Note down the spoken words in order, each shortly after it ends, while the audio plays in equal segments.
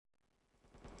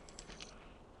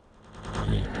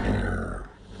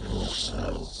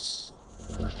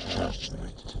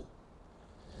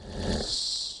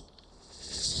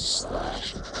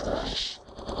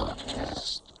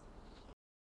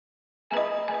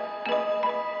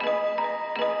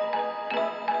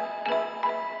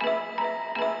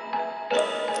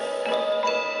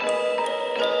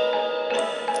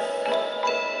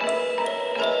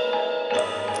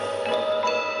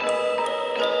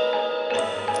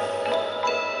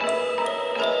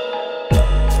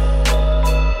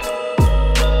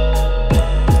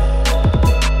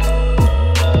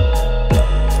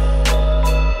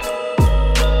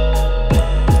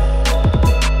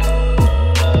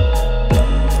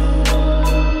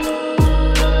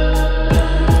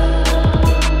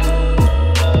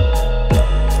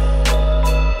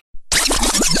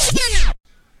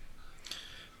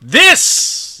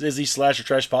is the Slasher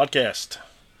Trash Podcast.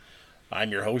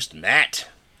 I'm your host, Matt.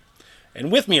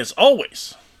 And with me, as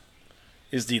always,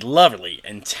 is the lovely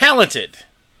and talented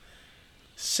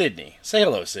Sydney. Say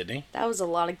hello, Sydney. That was a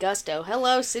lot of gusto.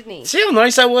 Hello, Sydney. See how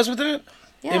nice I was with that?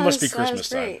 Yeah, it must be Christmas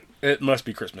time. Great. It must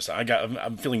be Christmas time.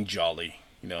 I'm feeling jolly.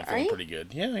 I'm feeling pretty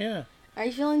good. Yeah. Are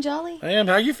you feeling jolly? I am.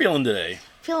 How are you feeling today?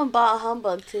 Feeling bah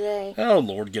humbug today. Oh,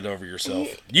 Lord, get over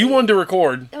yourself. You wanted to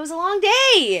record. It was a long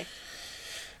day.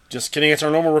 Just kidding. It's our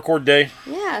normal record day.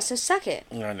 Yeah, so suck it.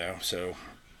 I know. So,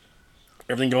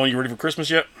 everything going? You ready for Christmas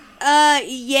yet?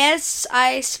 Yes.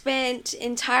 I spent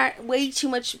way too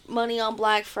much money on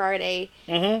Black Friday.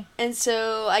 Mm-hmm. And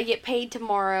so I get paid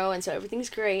tomorrow, and so everything's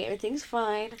great. Everything's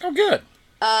fine. Oh, good.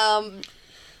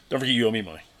 Don't forget you owe me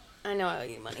money. I know I owe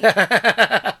you money.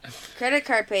 Credit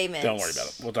card payments. Don't worry about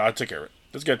it. Well, I took care of it.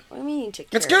 That's good. What do you mean you took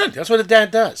care That's good. of it? That's what a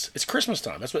dad does. It's Christmas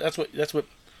time. That's what.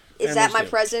 Is that my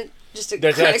present? Just a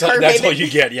That's credit card payment? That's all you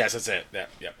get. Yes, that's it.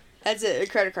 Yeah. That's it. A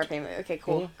credit card payment. Okay,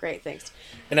 cool. Mm-hmm. Great, thanks.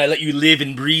 And I let you live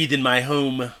and breathe in my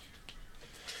home.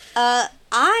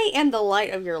 I am the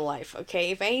light of your life,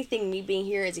 okay? If anything, me being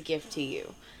here is a gift to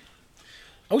you.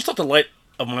 I always thought the light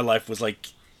of my life was like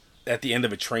at the end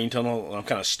of a train tunnel, and I'm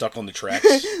kind of stuck on the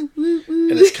tracks,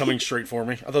 and it's coming straight for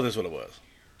me. I thought that's what it was.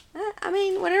 I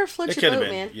mean, whatever floats your boat,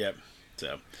 man. Yep.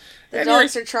 So the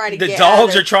dogs are trying to get. The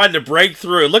dogs are trying to break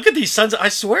through. Look at these sons. I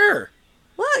swear.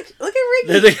 Look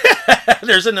at Ricky.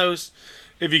 There's a nose.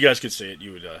 If you guys could see it,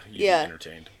 you would be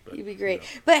entertained. But, you'd be great.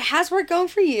 But how's work going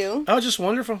for you? Oh, just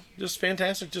wonderful. Just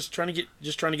fantastic. Just trying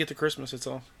to get to Christmas. That's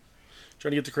all.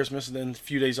 Trying to get to Christmas and then a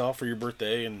few days off for your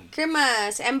birthday and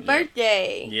Christmas and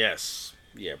birthday. Yes.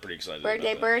 Yeah, pretty excited.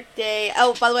 Birthday.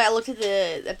 Oh, by the way, I looked at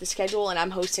the schedule and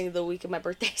I'm hosting the week of my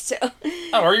birthday. So.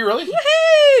 Oh, are you really?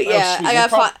 Woohoo! Yeah, I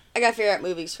got to figure out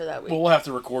movies for that week. Well, we'll have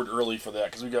to record early for that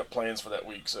because we got plans for that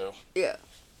week. So. Yeah.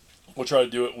 We'll try to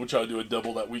do it. We'll try to do a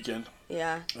double that weekend.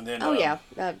 Yeah. And then. Yeah,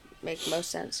 that makes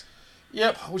most sense.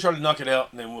 Yep, we'll try to knock it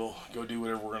out, and then we'll go do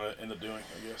whatever we're going to end up doing,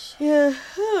 I guess. Yeah,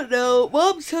 I don't know.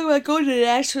 Mom's talking about going to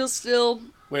Nashville still.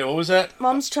 Wait, what was that?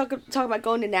 Mom's talking about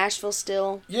going to Nashville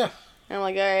still. Yeah. And I'm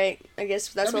like, all right, I guess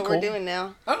that's what we're doing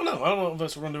now. I don't know if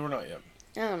that's what we're going to do or not yet.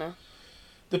 I don't know.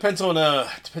 Depends on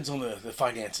the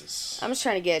finances. I'm just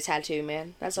trying to get a tattoo,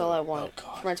 man. That's all I want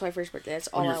for my 21st birthday. That's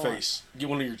all I want. On your face. Get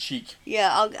one on your cheek.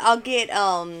 Yeah, I'll get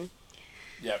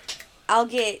Yep. I'll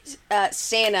get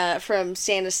Santa from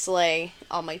Santa's Sleigh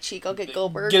on my cheek. I'll get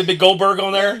Goldberg. Get a big Goldberg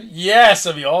on there? Yes,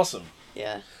 that'd be awesome.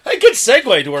 Yeah. Hey, good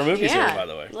segue to our movies here, by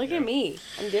the way. Look at me.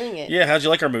 I'm doing it. Yeah, how'd you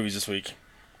like our movies this week?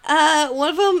 One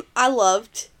of them I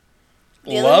loved.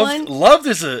 Loved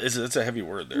is a heavy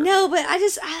word there. No, but I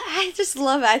just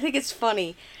love it. I think it's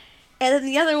funny. And then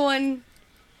the other one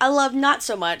I love not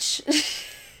so much.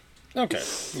 Okay,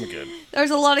 I'm good.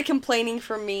 There's a lot of complaining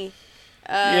from me.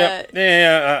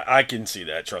 Yeah, I can see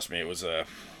that. Trust me, it was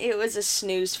a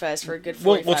snooze fest for a good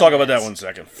 45 We'll talk minutes. about that one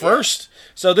second. First,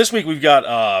 so this week we've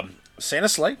got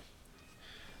Santa's Sleigh,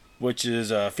 which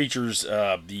is features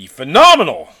the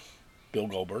phenomenal Bill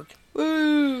Goldberg.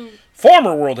 Woo!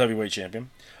 Former world heavyweight champion.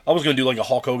 I was going to do like a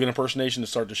Hulk Hogan impersonation to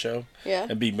start the show. Yeah.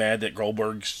 And be mad that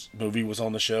Goldberg's movie was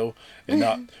on the show and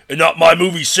not my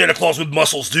movie Santa Claus with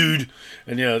muscles, dude.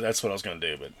 And that's what I was going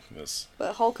to do,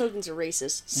 but Hulk Hogan's a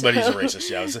racist. So. But he's a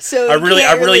racist, yeah. So I really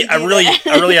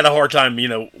had a hard time,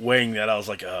 weighing that. I was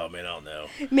like, oh man, I don't know.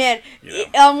 Man,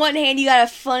 on one hand you got a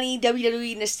funny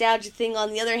WWE nostalgia thing.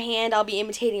 On the other hand, I'll be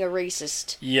imitating a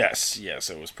racist. Yes,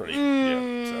 it was pretty. Yeah.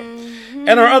 So.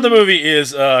 And our other movie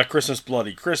is Christmas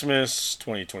Bloody Christmas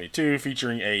 2022,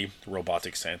 featuring a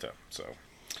robotic Santa. So.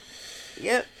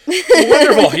 Yep.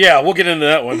 Wonderful. Yeah, we'll get into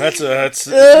that one.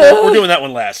 We're doing that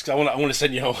one last. 'Cause I want to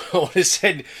send you home. I want to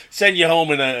send you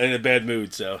home in a bad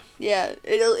mood. So. Yeah,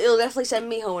 it'll definitely send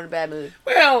me home in a bad mood.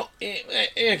 Well,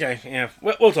 okay, yeah,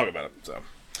 we'll talk about it. So,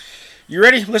 you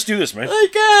ready? Let's do this, man.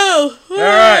 Let's go. All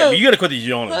right, you gotta quit these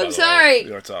yawning. I'm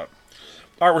sorry.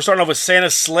 All right, we're starting off with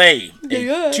Santa's Sleigh,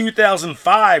 a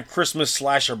 2005 Christmas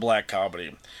slasher black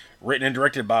comedy, written and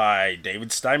directed by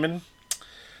David Steinman.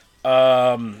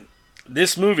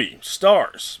 This movie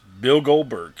stars Bill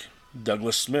Goldberg,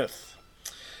 Douglas Smith,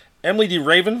 Emily D.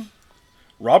 Raven,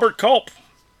 Robert Culp,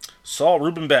 Saul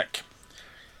Rubenbeck.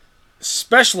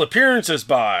 Special appearances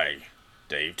by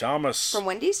Dave Thomas. From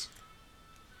Wendy's?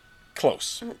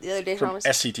 Close. The other Dave From Thomas?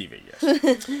 SCTV, yes.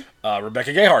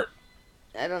 Rebecca Gayheart.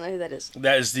 I don't know who that is.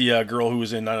 That is the girl who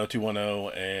was in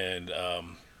 90210 and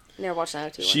Never watched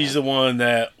 90210. she's the one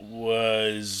that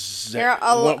was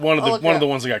one of the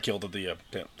ones that got killed at the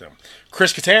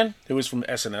Chris Kattan, who was from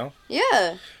SNL.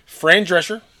 Yeah. Fran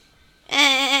Drescher.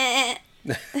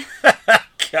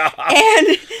 God.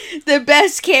 And the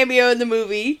best cameo in the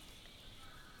movie.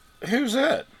 Who's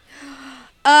that?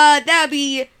 That'd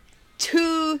be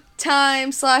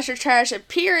 2-time slasher trash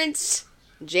appearance,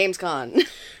 James Caan.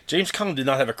 James Caan did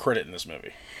not have a credit in this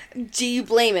movie. Do you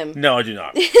blame him? No, I do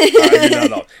not. I do not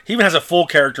at all. He even has a full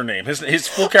character name. His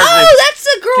full character name. Oh, that's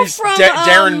the girl from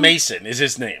Darren Mason is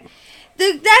his name.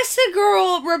 That's the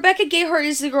girl. Rebecca Gayheart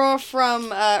is the girl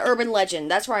from Urban Legend.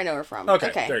 That's where I know her from.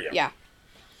 Okay, there you go. Yeah.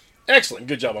 Excellent,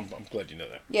 good job. I'm glad you know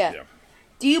that. Yeah.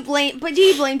 Do you blame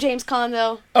James Caan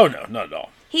though? Oh no, not at all.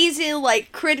 He's in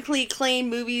like critically acclaimed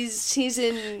movies. He's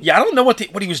in. Yeah, I don't know what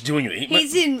he was doing.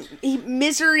 He's in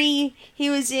Misery. He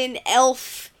was in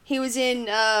Elf. He was in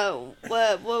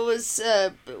what was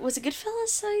it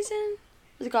Goodfellas that he's in?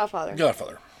 Was it Godfather?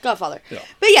 Godfather. Yeah.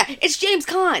 But yeah, it's James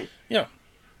Caan. Yeah.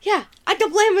 Yeah, I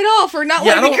don't blame him at all for not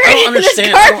wanting to I don't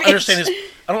understand.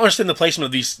 I don't understand the placement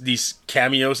of these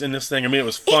cameos in this thing. I mean, it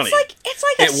was funny. It's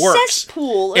like a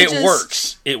cesspool. It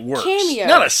works. Cameo.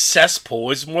 Not a cesspool.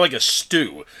 It's more like a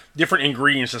stew. Different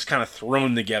ingredients just kind of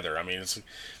thrown together. I mean,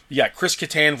 you got Chris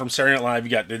Kattan from Saturday Night Live. You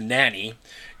got the nanny.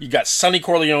 You got Sonny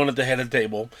Corleone at the head of the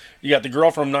table. You got the girl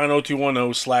from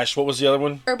 90210 / what was the other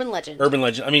one? Urban Legend.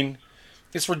 I mean,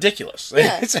 it's ridiculous.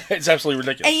 Yeah. It's absolutely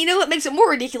ridiculous. And you know what makes it more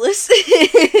ridiculous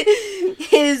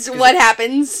is what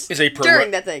happens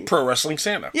during that thing. Pro Wrestling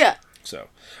Santa. Yeah. So,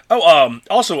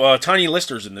 also Tiny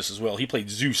Lister's in this as well. He played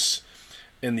Zeus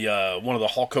in the one of the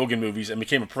Hulk Hogan movies and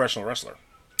became a professional wrestler.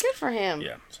 Good for him.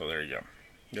 Yeah. So there you go.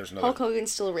 There's another. Hulk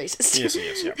Hogan's still a racist. Yes, he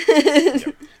is.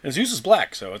 Yeah. And Zeus is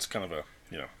black, so it's kind of a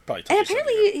probably. And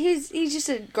apparently he's just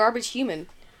a garbage human.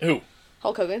 Who?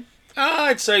 Hulk Hogan.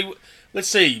 I'd say. Let's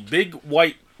say big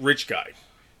white rich guy.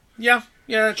 Yeah,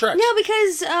 that tracks. No,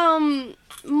 because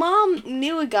Mom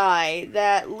knew a guy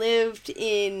that lived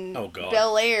in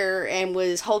Bel Air and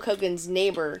was Hulk Hogan's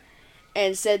neighbor,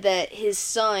 and said that his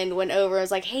son went over and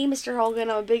was like, "Hey, Mr. Hogan,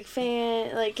 I'm a big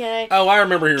fan. Like, can I? Oh, I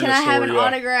remember hearing this story. Can I have an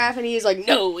autograph?" And he's like,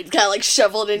 "No." It's kind of like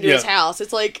shoveled into his house.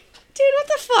 It's like, dude, what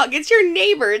the fuck? It's your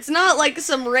neighbor. It's not like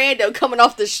some rando coming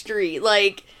off the street.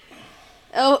 Like.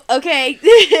 Oh, okay.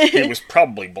 He was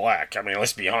probably black. I mean,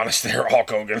 let's be honest there, Hulk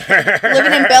Hogan.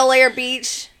 Living in Bel Air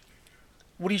Beach.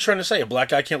 What are you trying to say? A black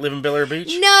guy can't live in Bel Air Beach?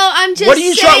 No, I'm just What are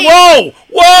you saying... Whoa!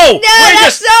 No,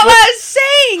 that's not what I was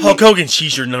saying! Hulk Hogan,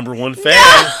 she's your number one fan.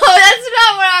 No, that's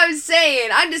not what I was saying.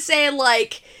 I'm just saying,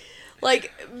 like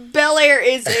Bel Air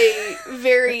is a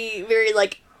very, very,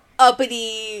 like,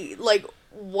 uppity, like,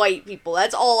 white people.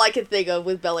 That's all I can think of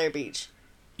with Bel Air Beach.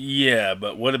 Yeah,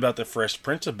 but what about the Fresh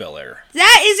Prince of Bel Air?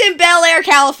 That is in Bel Air,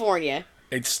 California.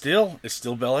 It's still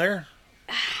Bel Air?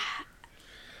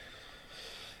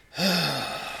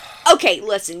 Okay,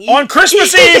 listen. On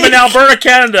Christmas Eve in Alberta,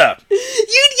 Canada.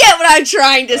 You get what I'm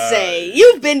trying to say.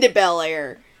 You've been to Bel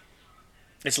Air.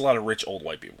 It's a lot of rich old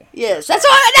white people. Yes, that's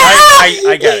why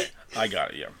I get it. I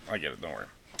got it, yeah. I get it, don't worry.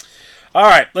 All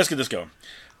right, let's get this going.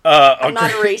 I'm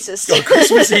not a racist. On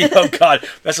Christmas Eve, oh God,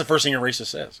 that's the first thing a racist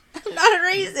says. I'm not a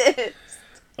racist.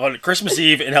 On Christmas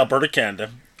Eve in Alberta, Canada,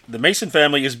 the Mason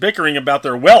family is bickering about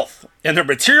their wealth and their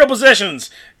material possessions,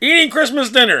 eating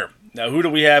Christmas dinner. Now, who do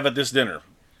we have at this dinner?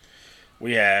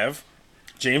 We have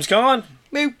James Caan,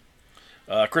 Boo.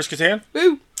 Chris Kattan,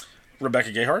 Boo.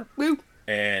 Rebecca Gayheart, Boo.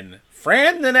 and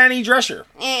Fran the Nanny Drescher.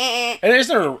 And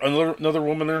isn't there another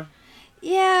woman there?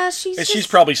 Yeah, she's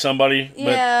probably somebody, but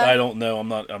yeah. I don't know. I'm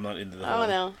not into the whole. I don't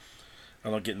know.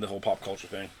 I'm not getting the whole pop culture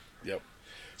thing. Yep.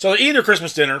 So they're eating their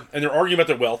Christmas dinner and they're arguing about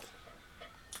their wealth.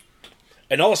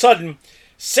 And all of a sudden,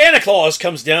 Santa Claus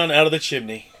comes down out of the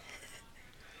chimney.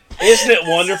 Isn't it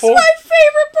wonderful? This is my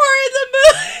favorite part of the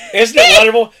movie. Isn't it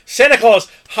wonderful? Santa Claus,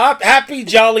 happy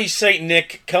jolly Saint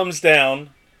Nick comes down.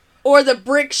 Or the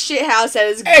brick shit house that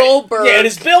is Goldberg. Yeah, it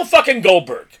is Bill fucking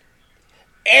Goldberg.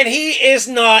 And he is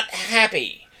not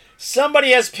happy.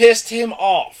 Somebody has pissed him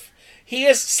off. He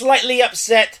is slightly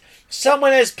upset.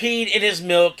 Someone has peed in his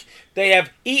milk. They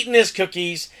have eaten his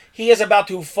cookies. He is about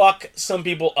to fuck some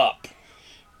people up.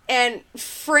 And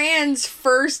Fran's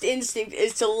first instinct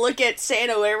is to look at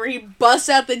Santa whenever he busts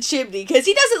out the chimney. Because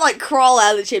he doesn't, like, crawl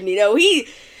out of the chimney. No, he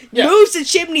moves the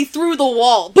chimney through the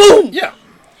wall. Boom! Yeah.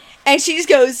 And she just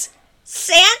goes,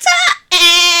 Santa?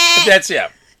 That's, yeah.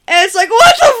 And it's like,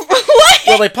 what?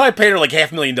 Well, they probably paid her like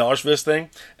 $500,000 for this thing.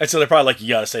 And so they're probably like, you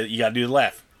gotta do the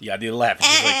laugh. You gotta do the laugh. And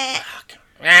she's like, fuck.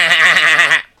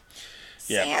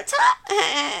 Yeah.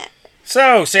 Santa?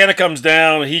 So, Santa comes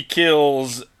down. He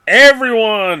kills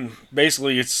everyone.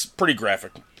 Basically, it's pretty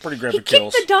graphic. Pretty graphic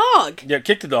kills. Kicked the dog. Yeah,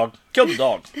 kicked the dog. Killed the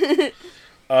dog.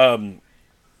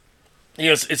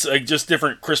 It's just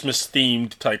different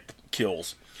Christmas-themed type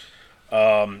kills.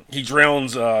 He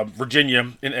drowns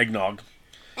Virginia in eggnog.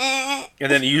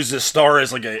 And then he uses a star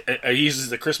as like he uses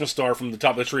the Christmas star from the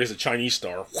top of the tree as a Chinese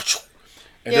star.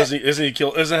 And isn't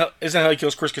that how he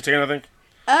kills Chris Kattan, I think?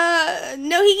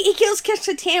 No, he kills Chris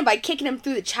Kattan by kicking him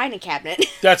through the china cabinet.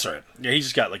 That's right. Yeah, he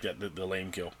just got like the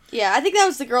lame kill. Yeah, I think that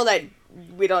was the girl that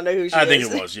we don't know who she is. I think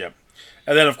it was, yeah.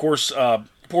 And then, of course,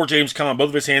 poor James Caan, both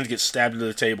of his hands get stabbed into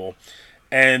the table.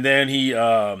 And then he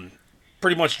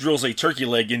pretty much drills a turkey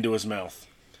leg into his mouth.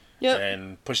 Yep.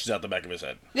 And pushes out the back of his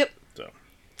head. Yep. So.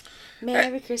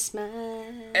 Merry Christmas.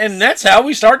 And that's how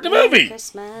we start the movie. Merry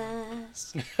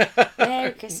Christmas.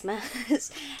 Merry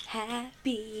Christmas.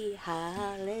 Happy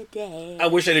holiday. I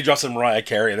wish they'd draw some Mariah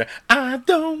Carey in there. I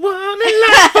don't want to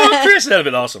laugh for Christmas. That would have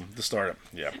been awesome to start it.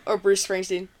 Yeah. Or Bruce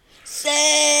Springsteen.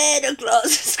 Santa Claus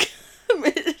is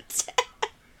coming to town.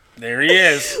 There he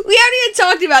is. We haven't even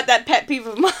talked about that pet peeve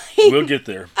of mine. We'll get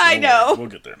there. I know. We'll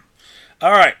get there.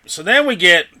 All right. So then we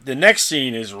get the next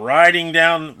scene is riding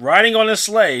on a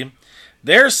sleigh.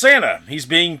 There's Santa. He's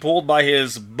being pulled by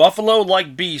his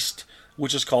buffalo-like beast,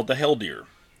 which is called the Hell Deer,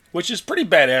 which is pretty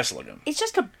badass looking. It's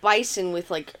just a bison with,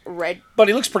 like, red... But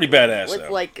he looks pretty badass, with,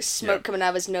 like, smoke coming out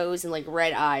of his nose and, like,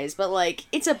 red eyes. But, like,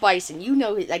 it's a bison. You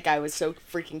know that guy was so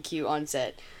freaking cute on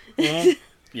set. Mm-hmm.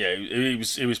 Yeah,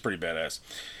 it was pretty badass.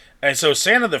 And so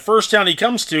Santa, the first town he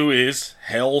comes to is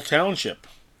Hell Township.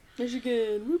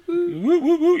 Michigan. Woo woo. Woo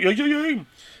woo woo. Yeah, yeah, yeah.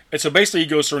 And so basically he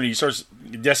goes through and he starts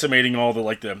decimating all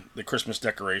the Christmas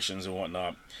decorations and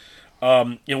whatnot.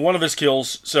 One of his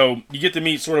kills, so you get to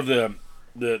meet sort of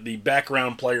the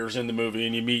background players in the movie,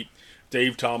 and you meet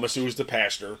Dave Thomas, who is the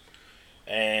pastor.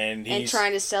 And he's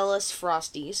trying to sell us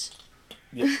Frosties.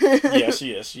 Yes,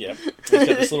 he is, yeah. He's got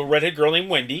this little redhead girl named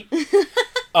Wendy.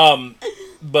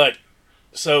 But,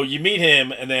 so you meet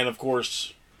him, and then, of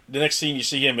course, the next scene you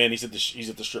see him in, he's at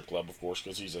the strip club, of course,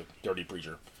 because he's a dirty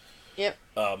preacher. Yep.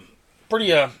 Pretty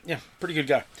good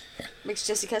guy. Makes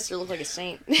Jesse Custer look like a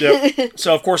saint. Yep.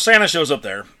 So of course Santa shows up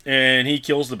there and he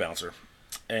kills the bouncer,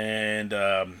 and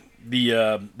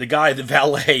the guy, the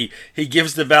valet, he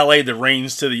gives the valet the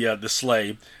reins to the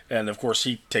sleigh, and of course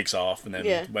he takes off, and then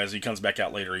as he comes back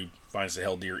out later, he finds the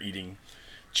Hell Deer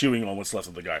chewing on what's left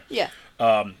of the guy. Yeah.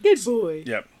 Good boy.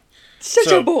 Yep. Such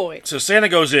a boy. So Santa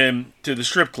goes in to the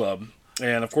strip club,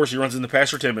 and of course he runs into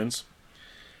Pastor Timmons.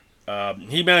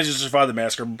 He manages to survive the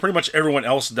massacre, but pretty much everyone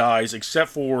else dies except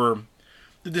for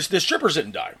the strippers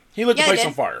didn't die. He lit the place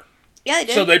on fire. Yeah, they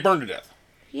did. So they burned to death.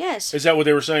 Yes. Is that what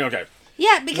they were saying? Okay.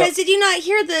 Yeah, because did you not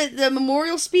hear the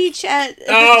memorial speech at the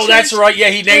church? That's right. Yeah,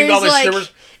 he named all the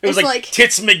strippers. It was like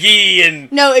Tits McGee and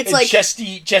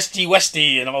Chesty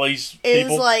Westy and all these people. It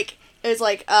was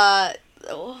like what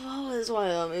was one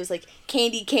of them? It was like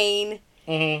Candy Cane.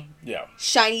 Mm-hmm. Yeah.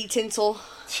 Shiny Tinsel.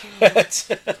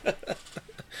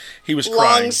 He was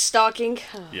crying. Long stocking.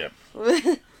 Yep.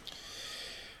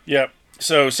 Yep.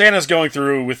 So Santa's going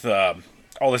through with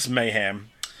all this mayhem.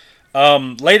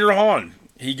 Later on,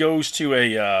 he goes to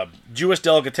a Jewish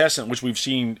delicatessen, which we've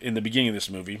seen in the beginning of this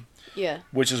movie. Yeah.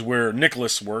 Which is where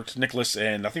Nicholas worked. Nicholas,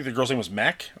 and I think the girl's name was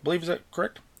Mac, I believe. Is that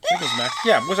correct? I think it was Mac.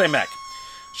 Yeah, we'll say Mac.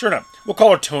 Sure enough. We'll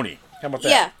call her Tony. How about that?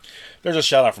 Yeah. There's a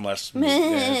shout out from last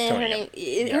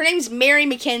Tony. Her name's Mary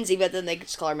McKenzie, but then they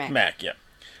just call her Mac. Mac, yeah.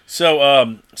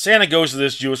 So Santa goes to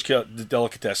this Jewish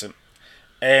delicatessen,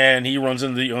 and he runs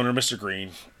into the owner, Mr.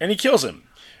 Green, and he kills him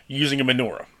using a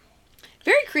menorah.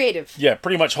 Very creative. Yeah,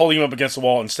 pretty much holding him up against the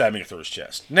wall and stabbing it through his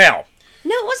chest. Now...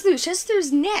 No, it wasn't through his chest, through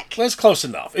his neck. That's close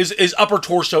enough. Is upper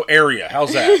torso area.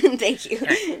 How's that? Thank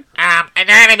you.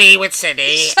 Anatomy with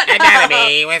Cindy.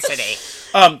 Anatomy with Cindy.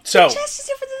 So... The chest is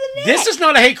different than the neck. This is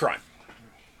not a hate crime.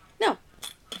 No.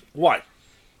 Why?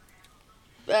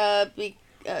 I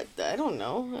don't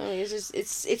know. I mean, it's just,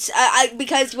 it's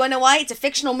because you want to know why? It's a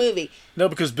fictional movie. No,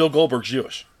 because Bill Goldberg's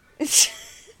Jewish.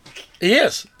 He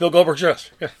is. Bill Goldberg's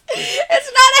Jewish. Yeah.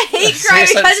 It's not a hate crime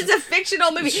because it's a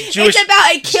fictional movie. It's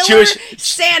about a killer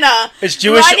Santa. It's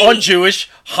Jewish on Jewish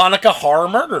Hanukkah horror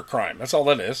murder crime. That's all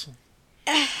that is.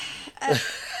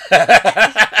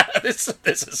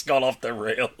 This has gone off the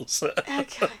rails.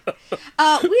 Okay.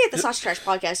 We at the Sausage Trash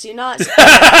Podcast do not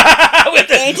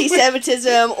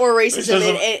anti-Semitism or racism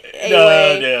in any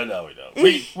way. No, we don't.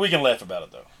 We can laugh about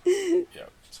it though. Yeah.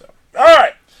 So all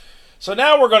right. So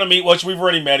now we're going to meet, which we've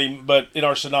already met him, but in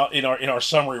our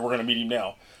summary we're going to meet him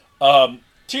now.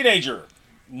 Teenager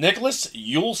Nicholas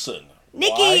Yulson.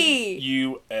 Nicky.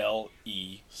 Yule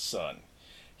son.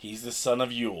 He's the son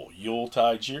of Yule.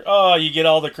 Yuletide cheer. Oh, you get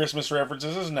all the Christmas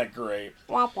references. Isn't that great?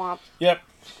 Womp womp. Yep.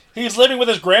 He's living with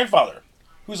his grandfather,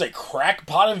 who's a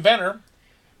crackpot inventor,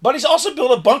 but he's also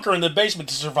built a bunker in the basement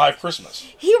to survive Christmas.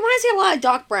 He reminds me a lot of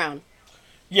Doc Brown.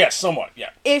 Yes, somewhat, yeah.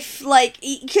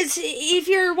 Because if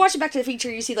you're watching Back to the Future,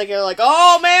 you see, like, you're like,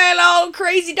 oh, man, oh,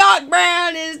 crazy Doc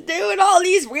Brown is doing all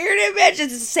these weird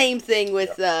inventions. It's the same thing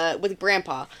with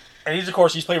Grandpa. And he's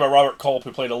played by Robert Culp,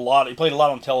 who played a lot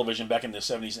on television back in the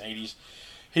 70s and 80s.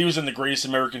 He was in The Greatest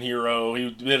American Hero. He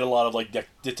did a lot of, like,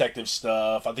 detective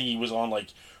stuff. I think he was on, like,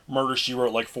 Murder, She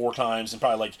Wrote, like, 4 times, and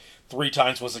probably, like, 3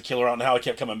 times was the killer. I don't know how he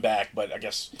kept coming back, but I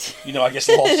guess laws it's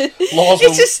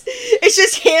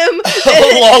just him.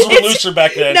 Laws were looser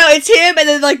back then. No, it's him, and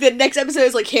then, like, the next episode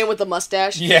is, like, him with the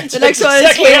mustache. Yeah, the next one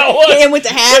is him with the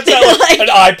hat. An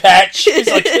eye patch. He's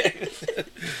like...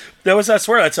 I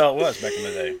swear that's how it was back in the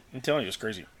day. I'm telling you, it's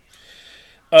crazy.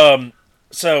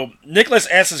 So, Nicholas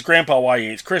asks his grandpa why he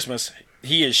hates Christmas.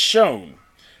 He is shown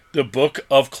the Book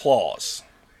of Claus.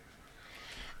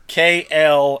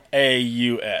 Klaus.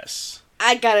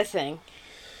 I got a thing.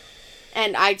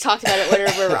 And I talked about it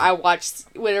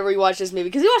whenever we watched this movie.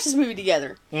 Because we watched this movie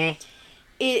together.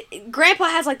 Grandpa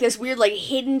has, like, this weird, like,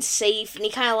 hidden safe, and he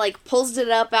kind of, like, pulls it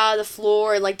up out of the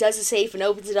floor and, like, does the safe and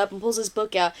opens it up and pulls his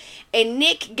book out. And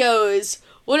Nick goes,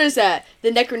 what is that?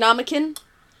 The Necronomicon?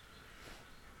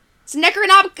 It's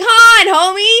Necronomicon,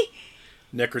 homie!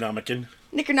 Necronomicon.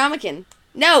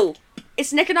 No,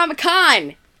 it's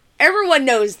Necronomicon. Everyone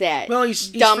knows that. Well,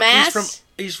 dumbass.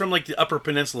 He's from like the Upper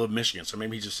Peninsula of Michigan, so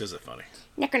maybe he just says it funny.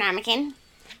 Necronomicon.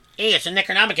 Hey, it's a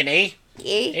Necronomicon, eh?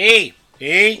 Hey.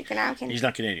 Necronomicon. He's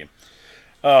not Canadian.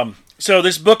 So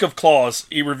this Book of Claus,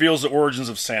 he reveals the origins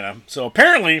of Santa. So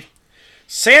apparently,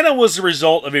 Santa was the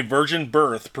result of a virgin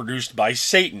birth produced by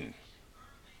Satan.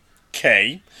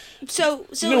 Okay. So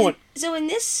in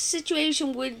this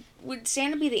situation, would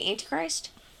Santa be the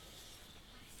Antichrist?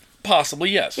 Possibly,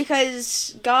 yes.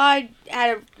 Because God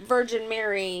had a Virgin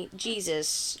Mary,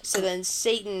 Jesus, so then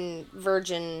Satan,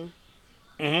 Virgin,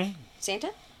 Santa?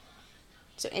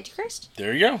 So Antichrist?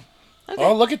 There you go. Okay.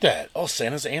 Oh, look at that. Oh,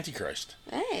 Santa's the Antichrist.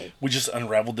 Hey. We just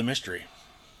unraveled the mystery.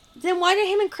 Then why did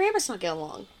him and Krampus not get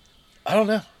along? I don't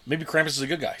know. Maybe Krampus is a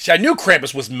good guy. See, I knew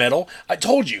Krampus was metal. I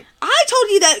told you. I told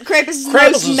you that Krampus is the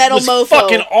most metal mofo.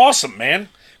 Fucking awesome, man.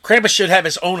 Krampus should have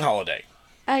his own holiday.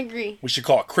 I agree. We should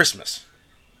call it Christmas.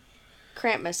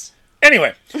 Krampus.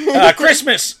 Anyway,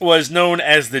 Christmas was known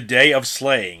as the Day of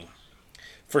Slaying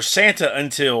for Santa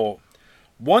until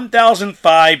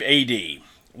 1005 A.D.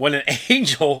 when an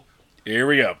angel... Here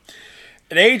we go.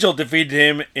 An angel defeated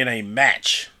him in a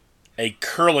match. A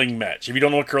curling match. If you don't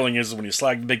know what curling is, when you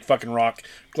slag the big fucking rock,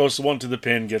 closest one to the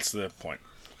pin gets the point.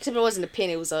 Except it wasn't a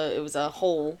pin, it was a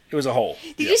hole. It was a hole.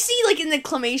 Did you see, like, in the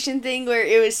clamation thing where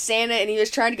it was Santa and he was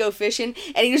trying to go fishing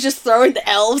and he was just throwing the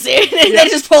elves in and they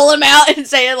just pull him out and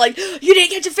saying, like, you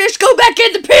didn't catch a fish, go back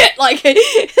in the pit! Like,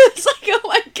 it's like, oh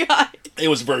my god. It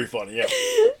was very funny, yeah.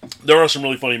 There are some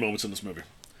really funny moments in this movie.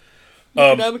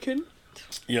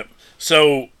 Yep.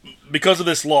 So, because of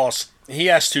this loss, he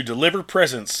has to deliver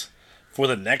presents for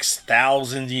the next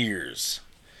 1,000 years.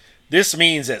 This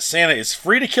means that Santa is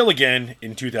free to kill again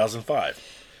in 2005.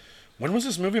 When was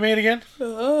this movie made again?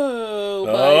 Oh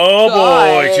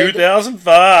boy,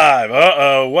 2005.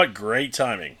 Uh-oh, what great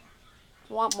timing.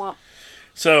 Womp womp.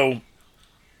 So,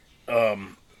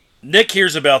 Nick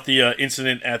hears about the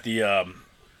incident at the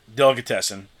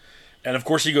delicatessen, and of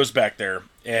course he goes back there,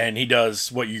 and he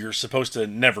does what you're supposed to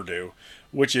never do,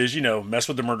 which is, mess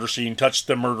with the murder scene, touch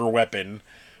the murder weapon,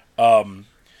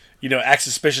 act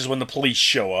suspicious when the police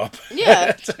show up.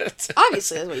 Yeah,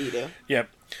 obviously that's what you do. Yep.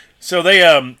 So they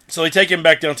take him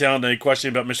back downtown and they question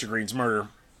him about Mr. Green's murder.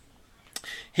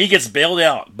 He gets bailed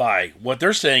out by what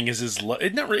they're saying is it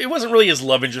wasn't really his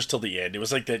love interest till the end. It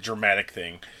was like that dramatic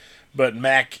thing. But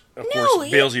Mac, of course,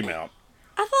 bails him out.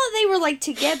 I thought they were, like,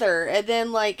 together, and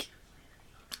then, like...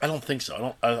 I don't think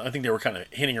so. I think they were kind of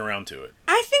hinting around to it.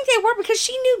 I think they were because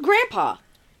she knew Grandpa.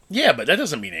 Yeah, but that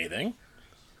doesn't mean anything.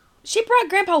 She brought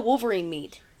Grandpa Wolverine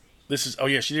meat.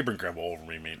 She did bring Grandpa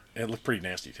Wolverine meat. It looked pretty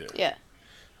nasty, too. Yeah.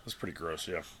 It was pretty gross,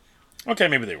 yeah. Okay,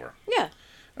 maybe they were. Yeah.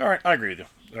 All right, I agree with you.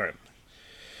 All right.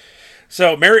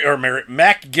 So,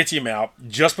 Mac gets him out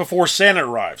just before Santa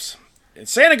arrives. And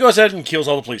Santa goes ahead and kills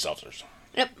all the police officers.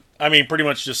 Yep. I mean, pretty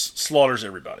much just slaughters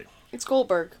everybody. It's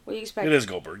Goldberg. What do you expect? It is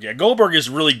Goldberg. Yeah, Goldberg is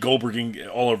really Goldberging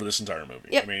all over this entire movie.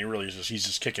 Yep. I mean, he really is he's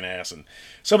just kicking ass. And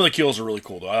some of the kills are really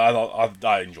cool, though.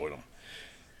 I enjoyed them.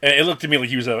 And it looked to me like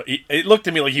he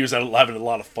was having a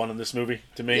lot of fun in this movie,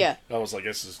 to me. Yeah. I was like,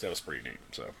 that was pretty neat.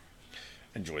 So,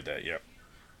 enjoyed that, yeah.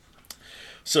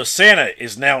 So, Santa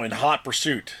is now in hot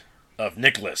pursuit of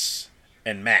Nicholas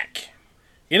and Mac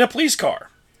in a police car.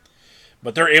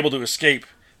 But they're able to escape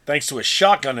thanks to a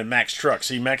shotgun in Mac's truck.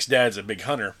 See, Mac's dad's a big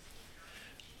hunter.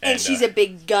 And she's a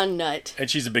big gun nut. And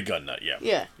she's a big gun nut, yeah.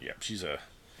 Yeah. Yeah, she's a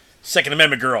Second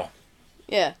Amendment girl.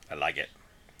 Yeah. I like it.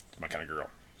 It's my kind of girl.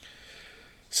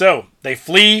 So, they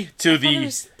flee to the...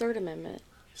 Third Amendment.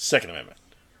 Second Amendment.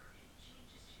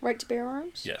 Right to bear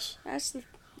arms? Yes. It's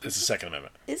the Second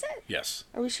Amendment. Is it? Yes.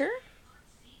 Are we sure?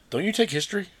 Don't you take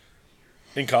history?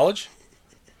 In college?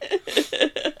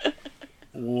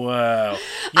 Wow.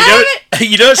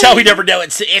 You notice how we never know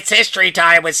it's history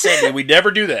time with Sydney. We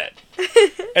never do that.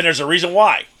 And there's a reason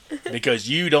why. Because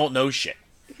you don't know shit.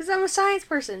 Because I'm a science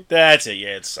person. That's it.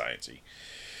 Yeah, it's sciencey.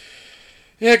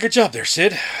 Yeah, good job there,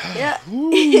 Sid. Yeah. Ooh,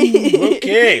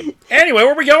 okay. Anyway,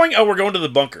 where are we going? Oh, we're going to the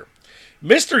bunker.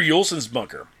 Mr. Yuleson's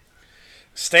bunker.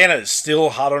 Santa is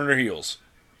still hot on her heels.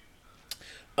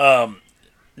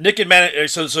 Nick and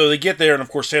so they get there, and of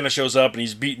course Santa shows up, and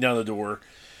he's beating down the door.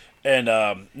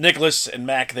 And Nicholas and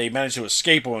Mac, they manage to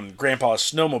escape on Grandpa's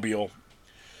snowmobile.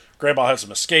 Grandpa has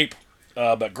some escape,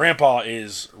 but Grandpa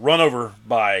is run over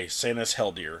by Santa's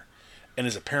hell deer and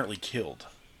is apparently killed.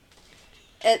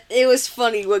 And it was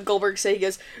funny what Goldberg said. He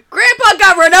goes, "Grandpa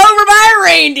got run over by a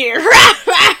reindeer."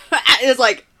 It was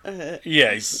like...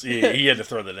 Yeah, he had to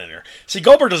throw that in there. See,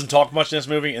 Goldberg doesn't talk much in this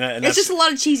movie, and it's just a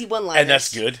lot of cheesy one-liners. And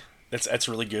that's good. That's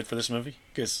really good for this movie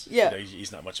because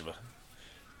he's not much of a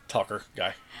talker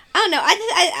guy. I don't know.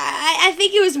 I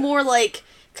think it was more like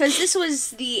because this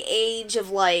was the age of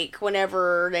like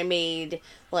whenever they made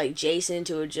like Jason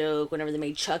into a joke, whenever they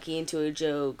made Chucky into a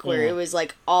joke, where it was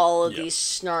like all of these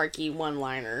snarky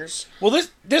one-liners. Well,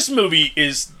 this movie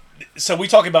is so we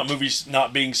talk about movies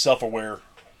not being self-aware.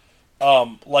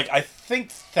 Like I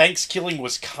think Thanksgiving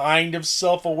was kind of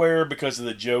self-aware because of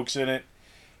the jokes in it,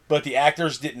 but the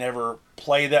actors didn't ever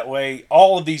play that way.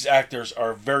 All of these actors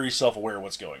are very self-aware of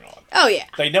what's going on. Oh yeah,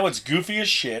 they know it's goofy as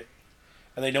shit,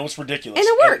 and they know it's ridiculous, and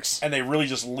it works. And they really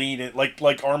just lean in,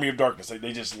 like Army of Darkness.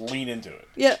 They just lean into it.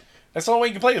 Yeah, that's the only way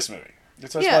you can play this movie.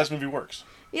 That's why this movie works.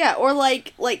 Yeah, or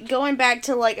like going back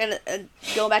to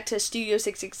going back to Studio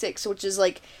 666, which is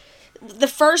like the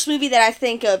first movie that I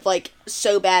think of like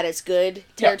so bad it's good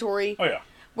territory. Yeah. Oh yeah.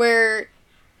 Where,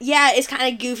 it's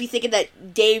kind of goofy thinking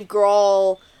that Dave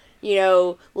Grohl,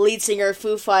 lead singer of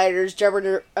Foo Fighters,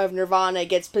 drummer of Nirvana,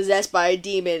 gets possessed by a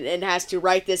demon and has to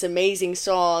write this amazing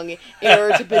song in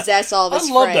order to possess all of his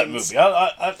friends. I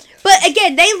love that movie. But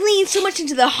again, they lean so much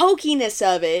into the hokiness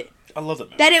of it. I love that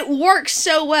movie. That it works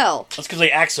so well. That's because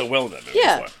they act so well in that movie.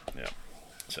 Yeah.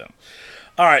 So,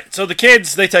 all right. So the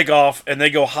kids, they take off and they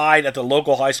go hide at the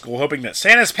local high school, hoping that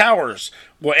Santa's powers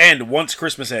will end once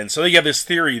Christmas ends. So they have this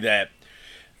theory that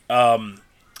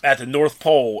at the North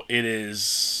Pole, it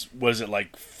is,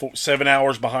 7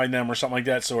 hours behind them or something like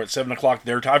that? So at 7 o'clock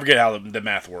their time, I forget how the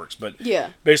math works, but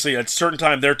basically at a certain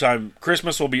time their time,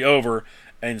 Christmas will be over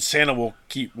and Santa will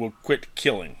quit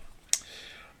killing.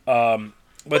 But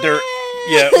they're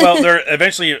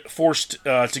eventually forced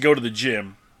to go to the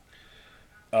gym.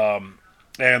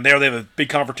 And there they have a big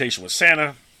confrontation with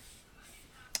Santa.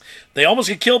 They almost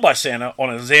get killed by Santa on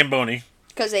a Zamboni.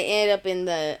 Because they end up in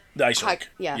the ice rink.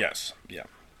 Yeah. Yes. Yeah.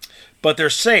 But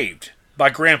they're saved by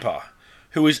Grandpa,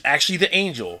 who is actually the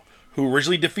angel who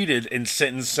originally defeated and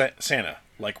sentenced Santa.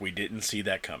 Like we didn't see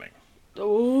that coming.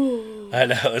 Ooh. I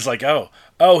know. It's like,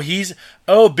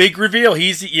 big reveal.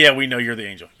 We know you're the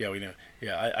angel. Yeah, we know.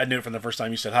 Yeah, I knew it from the first time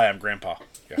you said, "Hi, I'm Grandpa."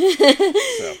 Yeah.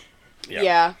 So, yeah.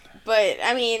 Yeah. But,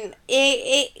 I mean,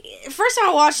 first time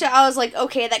I watched it, I was like,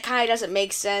 okay, that kind of doesn't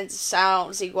make sense. I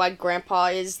don't see why Grandpa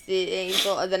is the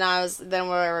angel. And then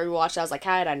whenever we watched it, I was like,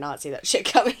 how did I not see that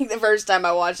shit coming the first time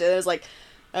I watched it? It was like,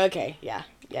 okay, yeah.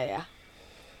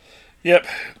 Yep.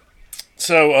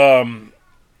 So,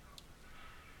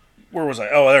 where was I?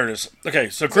 Oh, there it is. Okay,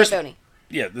 so Zamboni.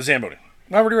 Yeah, the Zamboni.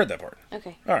 I already read that part.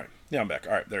 Okay. All right. Yeah, I'm back.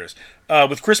 All right, there it is.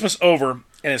 With Christmas over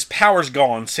and his powers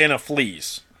gone, Santa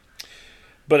flees.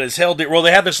 But as hell, they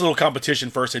have this little competition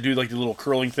first. They do like the little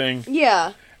curling thing.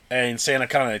 Yeah. And Santa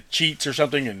kind of cheats or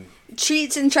something and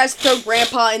tries to throw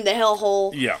Grandpa in the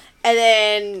hellhole. Yeah.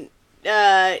 And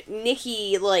then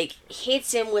Nikki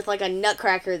hits him with a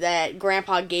nutcracker that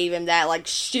Grandpa gave him that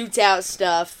shoots out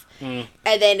stuff. And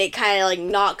then it kind of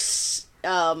knocks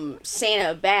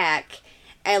Santa back,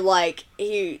 and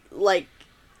he I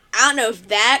don't know if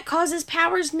that causes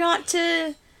powers not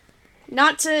to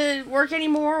work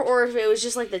anymore, or if it was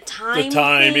just the time. The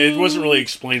time thing. It wasn't really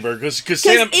explained very because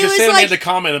Santa made the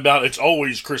comment about it's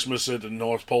always Christmas at the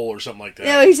North Pole or something like that.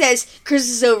 No, he says Christmas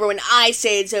is over when I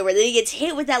say it's over. Then he gets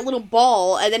hit with that little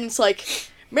ball, and then it's like,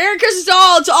 "Merry Christmas to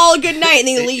all! It's all a good night," and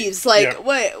then he leaves.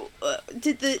 What?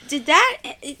 Did that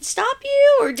stop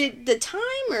you, or did the time,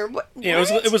 or what? Yeah,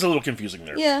 it was a little confusing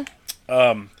there. Yeah.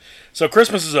 So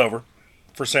Christmas is over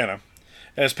for Santa,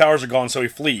 and his powers are gone, so he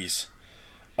flees.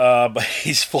 But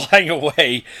he's flying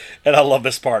away, and I love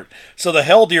this part. So the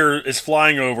hell deer is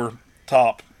flying over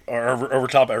top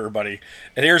of everybody,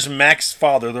 and here's Mac's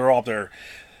father. They're all up there.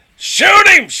 Shoot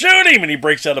him! Shoot him! And he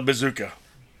breaks out a bazooka.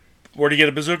 Where'd he get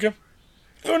a bazooka?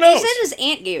 Who knows? He said his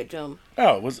aunt gave it to him.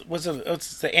 Oh,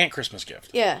 it's the aunt Christmas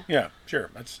gift. Yeah. Yeah, sure.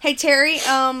 Hey, Terry,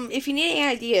 if you need any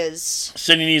ideas...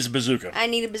 Cindy needs a bazooka. I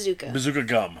need a bazooka. Bazooka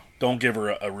gum. Don't give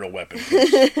her a real weapon.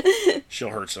 She'll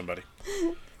hurt somebody.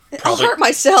 I'll hurt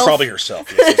myself. Probably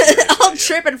herself. Yes, I'll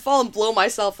trip and fall and blow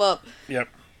myself up. Yep.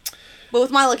 But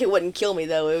with my luck, it wouldn't kill me,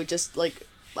 though. It would just,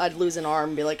 I'd lose an arm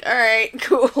and be like, alright,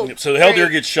 cool. Yep. So the hell deer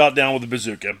gets shot down with a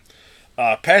bazooka.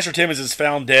 Pastor Timmons is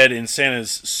found dead in Santa's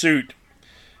suit,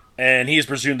 and he is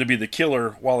presumed to be the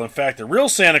killer, while in fact the real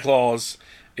Santa Claus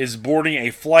is boarding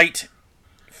a flight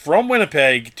from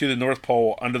Winnipeg to the North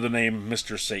Pole under the name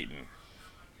Mr. Satan.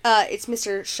 It's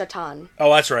Mr. Shatan.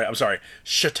 Oh, that's right. I'm sorry.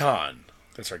 Shatan.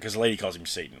 That's right, because the lady calls him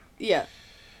Satan. Yeah.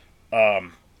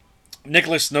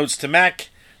 Nicholas notes to Mac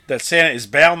that Santa is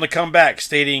bound to come back,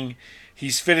 stating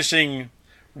he's finishing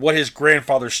what his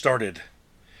grandfather started.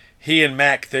 He and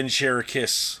Mac then share a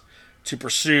kiss to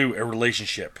pursue a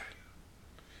relationship.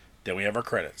 Then we have our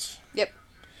credits. Yep.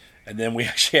 And then we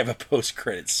actually have a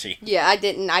post-credits scene. Yeah, I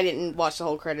didn't watch the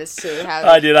whole credits. So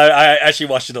I did. I actually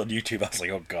watched it on YouTube. I was like,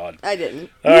 oh, God. I didn't.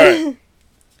 All right.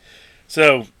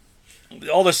 So,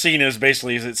 all the scene is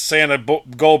basically it's Santa,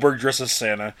 Goldberg dressed as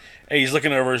Santa, and he's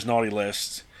looking over his naughty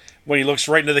list when he looks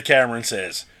right into the camera and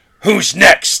says, "Who's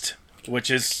next?"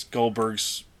 Which is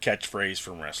Goldberg's catchphrase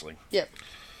from wrestling. Yep.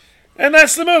 And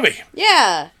that's the movie.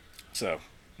 Yeah. So,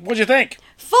 what'd you think?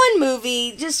 Fun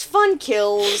movie, just fun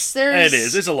kills. It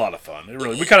is. It's a lot of fun. It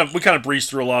really. We kind of breezed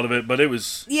through a lot of it, but it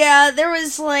was. Yeah, there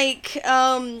was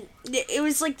it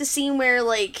was like the scene where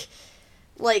like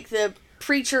the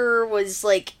preacher was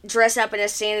like dressed up in a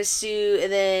Santa suit,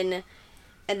 and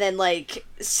then like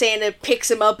Santa picks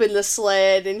him up in the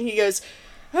sled, and he goes,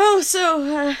 "Oh,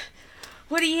 so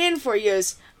what are you in for?" He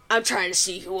goes, "I'm trying to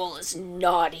see who all is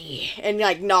naughty," and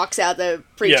like knocks out the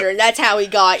preacher, and that's how he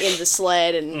got in the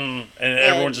sled, and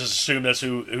everyone just assumed that's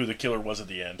who the killer was at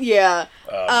the end. Yeah.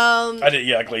 I did.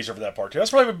 Yeah, I glazed over that part too.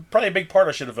 That's probably a big part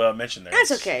I should have mentioned there.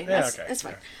 That's okay. Yeah, that's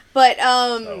fine. But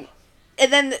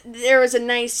and then there was a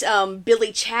nice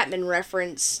Billy Chapman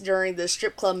reference during the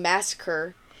strip club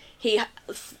massacre. He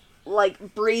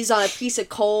like breathes on a piece of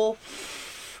coal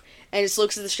and just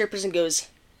looks at the strippers and goes,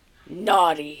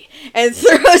 "Naughty," and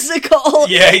throws the coal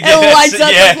and lights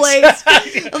up the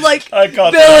place. I'm like, I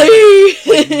caught Billy!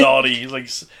 Like, naughty. He's like,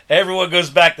 everyone goes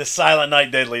back to Silent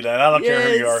Night, Deadly Night. I don't care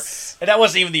who you are. And that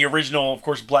wasn't even the original. Of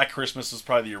course, Black Christmas was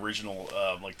probably the original,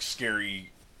 like,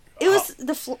 scary... It was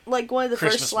one of the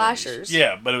Christmas first slashers. Movies.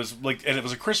 Yeah, but it was like, and it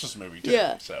was a Christmas movie too.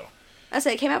 Yeah. So I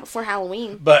say it came out before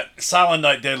Halloween. But Silent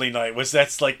Night, Deadly Night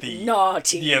that's like the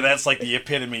naughty. Yeah, that's like the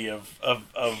epitome of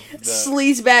the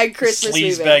sleazebag Christmas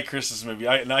movie. Sleazebag Christmas movie.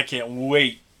 I can't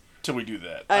wait till we do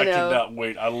that. I cannot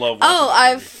wait. I love.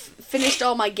 I've finished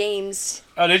all my games.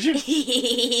 Oh, did you?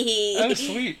 Oh,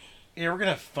 sweet. Yeah, we're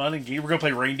gonna have fun and we're gonna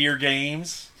play reindeer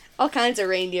games. All kinds of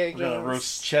reindeer games. We're gonna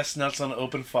roast chestnuts on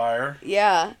open fire.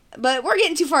 Yeah, but we're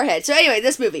getting too far ahead. So anyway,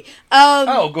 this movie.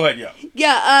 Go ahead, yeah.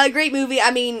 Yeah, great movie. I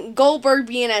mean, Goldberg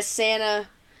being as Santa.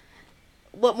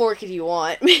 What more could you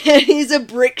want? Man, he's a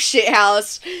brick shit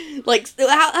house. Like,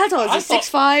 how tall is he?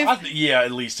 6'5"? Yeah,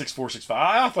 at least 6'4", 6'5".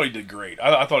 I thought he did great.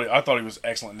 I thought he was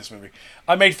excellent in this movie.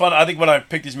 I made fun. I think when I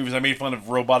picked these movies, I made fun of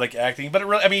robotic acting, but it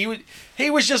really, I mean,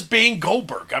 he was just being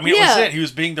Goldberg. I mean, it was it. He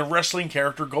was being the wrestling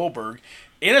character Goldberg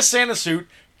in a Santa suit,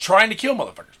 trying to kill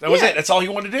motherfuckers. That was it. That's all he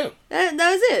wanted to do. That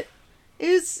was it.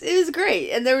 It was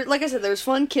great, and there, like I said, there was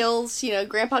fun kills. You know,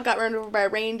 Grandpa got run over by a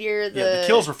reindeer. The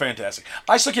kills were fantastic.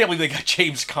 I still can't believe they got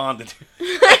James Caan to do.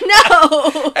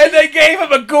 I know. And they gave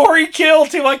him a gory kill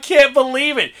too. I can't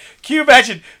believe it. Can you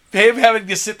imagine him having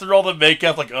to sit through all the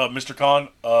makeup? Like, Mr. Caan,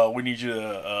 we need you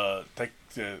to go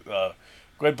ahead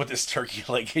and put this turkey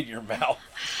leg in your mouth.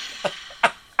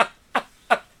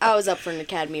 I was up for an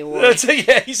Academy Award.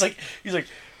 Yeah, he's like,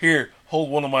 here, hold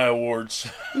one of my awards.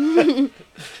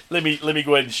 let me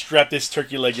go ahead and strap this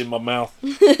turkey leg in my mouth.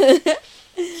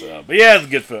 So, but yeah, it's a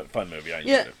good fun movie. I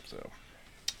enjoyed it. So,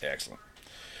 excellent.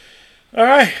 All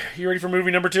right, you ready for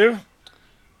movie number 2?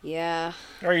 Yeah.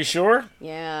 Are you sure?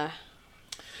 Yeah.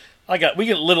 We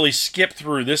can literally skip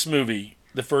through this movie.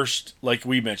 The first, like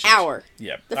we mentioned, hour.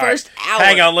 Yeah, the first hour.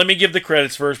 Hang on, let me give the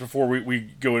credits first before we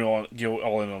go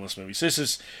all in on this movie. So this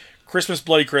is Christmas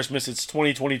Bloody Christmas. It's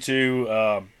 2022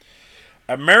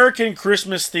 American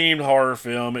Christmas themed horror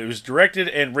film. It was directed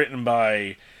and written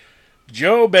by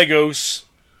Joe Begos.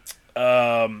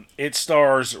 It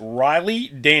stars Riley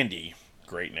Dandy,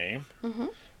 great name,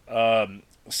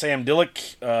 Sam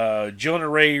Dillick, Jonah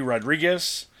Ray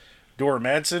Rodriguez, Dora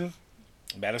Madison,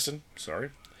 sorry.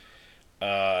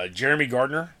 Jeremy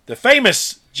Gardner, the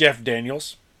famous Jeff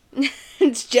Daniels.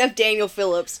 It's Jeff Daniel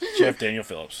Phillips. Jeff Daniel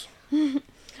Phillips. Who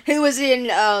was in,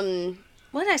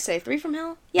 what did I say, 3 from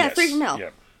Hell? Yeah, yes, 3 from Hell.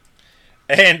 Yep.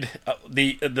 And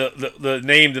the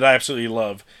name that I absolutely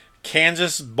love,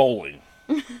 Kansas Bowling.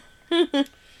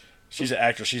 She's an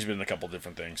actress. She's been in a couple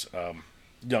different things.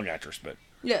 Young actress, but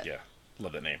yeah,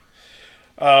 love that name.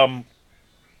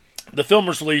 The film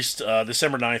was released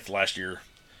December 9th last year.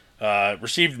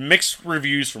 Received mixed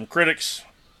reviews from critics.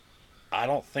 I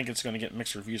don't think it's going to get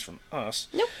mixed reviews from us.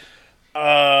 Nope.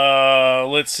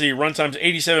 Let's see. Runtime's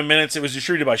 87 minutes. It was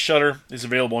distributed by Shudder. It's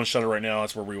available on Shudder right now.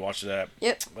 That's where we watched it at.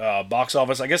 Yep. Box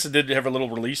office. I guess it did have a little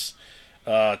release.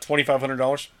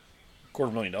 $2,500.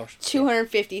 $250,000.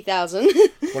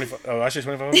 $250,000. Oh, I say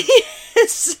 2,500.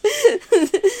 Yes.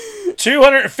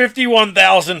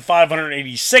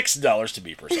 $251,586 to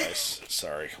be precise.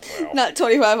 Sorry. Wow. Not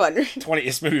 2,500.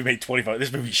 This movie made 25.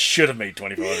 This movie should have made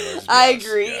 $2,500. I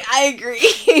agree. Yeah. I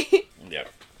agree. Yeah.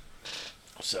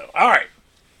 So, all right.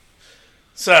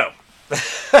 So,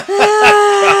 all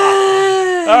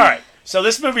right. So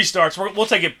this movie starts. We'll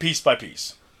take it piece by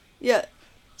piece. Yeah.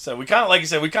 So we kind of, like I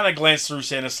said, we kind of glanced through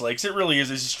Santa's Sleigh. It really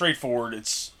is. It's straightforward.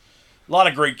 It's a lot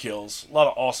of great kills, a lot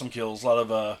of awesome kills, a lot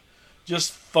of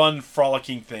just fun,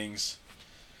 frolicking things.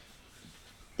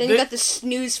 Then you got the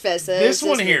snooze fest. This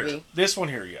one here,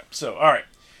 yeah. So, all right.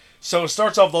 So it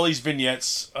starts off with all these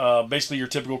vignettes, basically your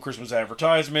typical Christmas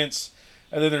advertisements.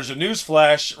 And then there's a news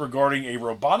flash regarding a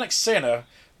robotic Santa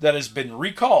that has been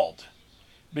recalled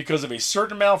because of a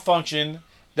certain malfunction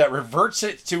that reverts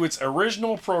it to its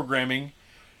original programming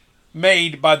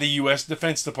made by the U.S.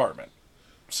 Defense Department.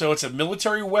 So it's a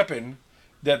military weapon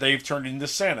that they've turned into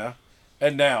Santa,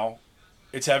 and now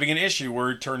it's having an issue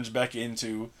where it turns back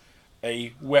into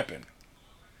a weapon.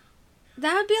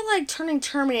 That would be like turning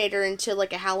Terminator into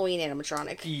like a Halloween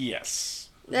animatronic. Yes.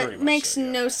 That makes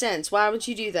no sense. Why would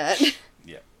you do that?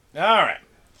 Yeah. All right.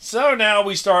 So now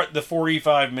we start the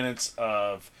 45 minutes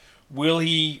of will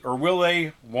he or will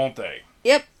they, won't they?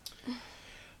 Yep.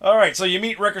 All right, so you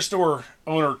meet record store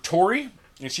owner Tori,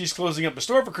 and she's closing up the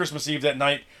store for Christmas Eve that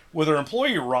night with her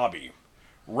employee Robbie.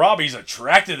 Robbie's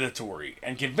attracted to Tori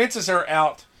and convinces her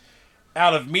out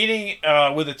of meeting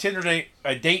with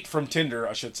a date from Tinder,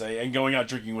 I should say, and going out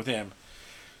drinking with him.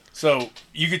 So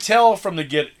you could tell from the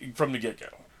get-go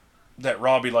that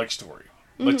Robbie likes Tori,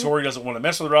 but Tori doesn't want to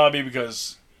mess with Robbie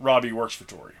because Robbie works for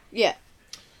Tori. Yeah.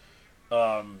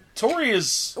 Tori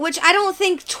is... Which I don't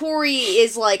think Tori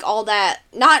is, like, all that...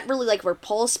 Not really, like,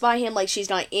 repulsed by him. Like, she's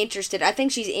not interested. I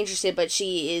think she's interested, but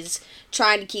she is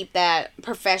trying to keep that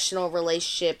professional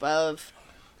relationship of,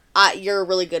 you're a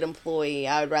really good employee.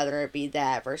 I would rather it be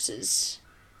that versus...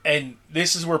 And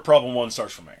this is where problem one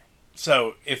starts for me.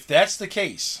 So, if that's the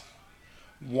case,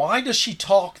 why does she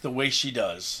talk the way she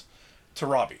does to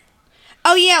Robbie?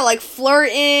 Oh, yeah, like,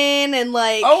 flirting and,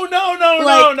 like... Oh,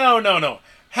 no.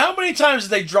 How many times did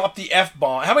they drop the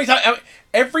F-bomb? How many times?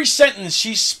 Every sentence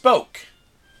she spoke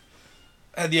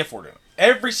had the F word in it.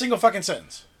 Every single fucking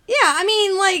sentence. Yeah, I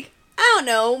mean, like, I don't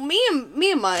know. Me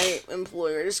and my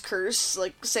employers curse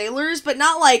like sailors, but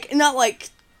not like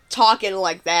talking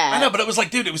like that. I know, but it was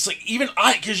like, dude, because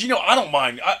I don't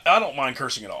mind. I don't mind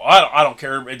cursing at all. I don't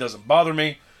care. It doesn't bother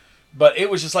me. But it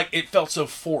was just like it felt so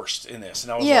forced in this,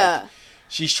 and I was like,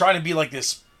 she's trying to be like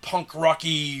this punk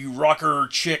rocker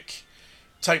chick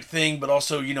type thing, but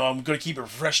also, I'm going to keep it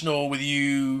professional with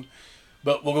you,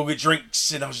 but we'll go get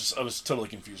drinks, and I was totally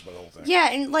confused by the whole thing. Yeah,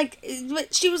 and,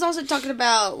 but she was also talking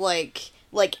about, like,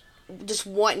 just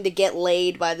wanting to get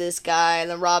laid by this guy, and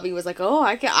then Robbie was like, oh,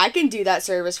 I can do that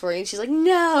service for you, and she's like,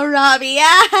 no, Robbie,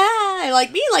 and,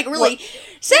 like, being, like, really,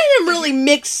 sending him really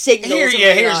mixed signals.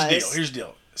 Here's the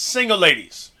deal. Single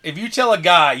ladies, if you tell a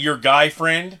guy, your guy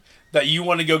friend, that you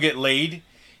want to go get laid,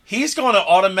 he's going to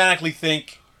automatically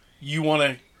think you want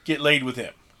to get laid with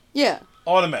him. Yeah.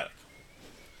 Automatic.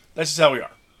 That's just how we are.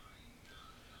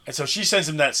 And so she sends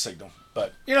him that signal.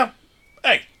 But, hey.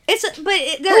 Who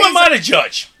am I to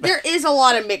judge? There is a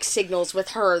lot of mixed signals with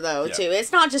her, though, too.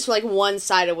 It's not just, like,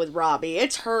 one-sided with Robbie.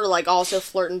 It's her, like, also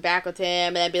flirting back with him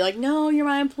and then be like, no, you're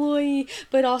my employee,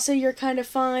 but also you're kind of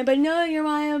fine. But no, you're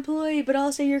my employee, but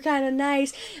also you're kind of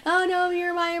nice. Oh, no,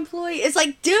 you're my employee. It's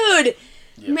like, dude...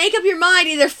 Yep. Make up your mind.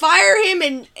 Either fire him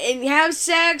and have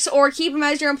sex, or keep him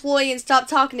as your employee and stop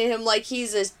talking to him like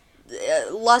he's a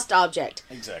lust object.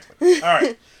 Exactly. All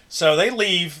right. So they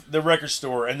leave the record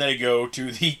store and they go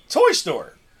to the toy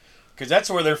store. Because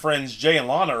that's where their friends Jay and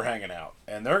Lana are hanging out.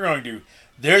 And they're going to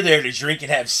They're there to drink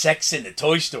and have sex in the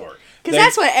toy store. Because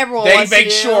that's what everyone wants to do. They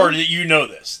make sure that you know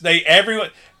this.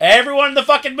 Everyone in the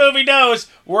fucking movie knows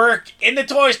we're in the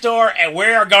toy store and we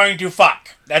are going to fuck.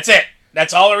 That's it.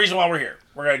 That's all the reason why we're here.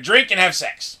 We're going to drink and have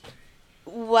sex.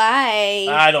 Why?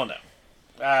 I don't know.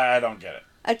 I don't get it.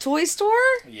 A toy store?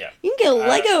 Yeah. You can get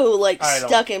Lego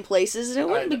stuck in places and it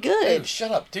wouldn't be good. Dude,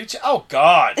 shut up, dude. Oh,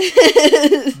 God.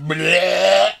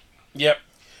 Yep.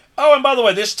 Oh, and by the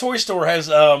way, this toy store has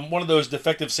one of those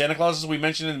defective Santa Clauses we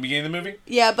mentioned in the beginning of the movie.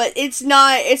 Yeah, but it's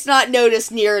not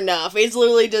noticed near enough. It's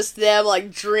literally just them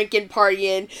drinking,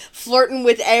 partying, flirting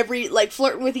with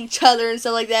each other and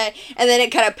stuff like that. And then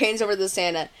it kind of pans over to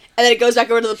Santa, and then it goes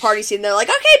back over to the party scene. And they're like,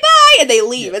 "Okay, bye," and they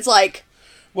leave. Yeah. It's like,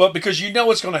 well, because you know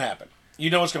what's going to happen. You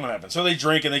know what's going to happen. So they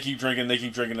drink and they keep drinking,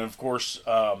 and of course,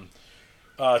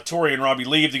 Tori and Robbie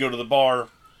leave to go to the bar,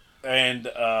 and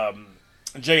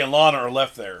Jay and Lana are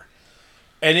left there.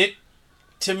 And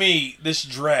to me, this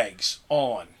drags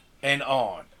on and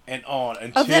on and on.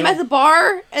 Until, of them at the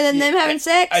bar and then them having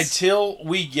sex? Until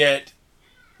we get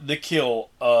the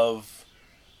kill of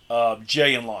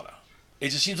Jay and Lana. It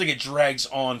just seems like it drags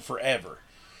on forever.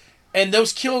 And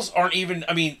those kills aren't even,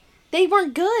 they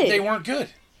weren't good. They weren't good.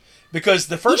 Because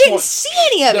the first one... You didn't see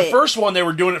any of it. The first one, they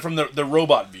were doing it from the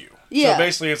robot view. Yeah. So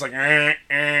basically, it's like,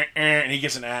 and he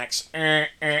gets an axe, and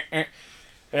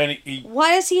he...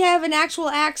 Why does he have an actual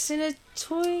axe in a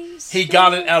toy store? He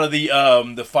got it out of the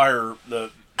fire,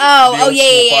 the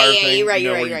yeah, you're right.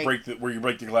 Where you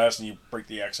break the glass and you break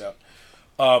the axe out.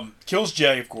 Kills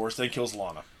Jay, of course, then kills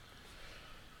Lana.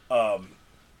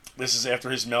 This is after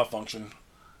his malfunction.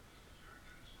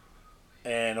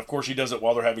 And, of course, he does it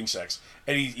while they're having sex.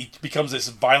 And he becomes this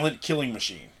violent killing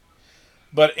machine.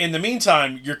 But in the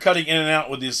meantime, you're cutting in and out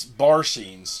with these bar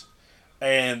scenes.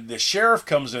 And the sheriff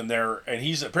comes in there, and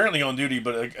he's apparently on duty,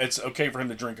 but it's okay for him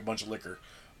to drink a bunch of liquor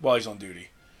while he's on duty.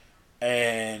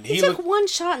 And he took one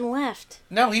shot and left.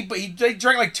 No, they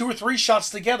drank like 2 or 3 shots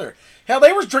together. Hell,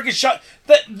 they were drinking shots.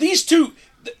 These two,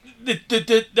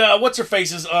 what's their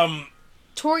faces?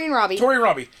 Tori and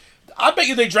Robbie. I bet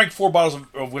you they drank 4 bottles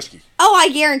of whiskey. Oh, I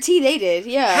guarantee they did,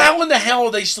 yeah. How in the hell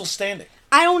are they still standing?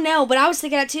 I don't know, but I was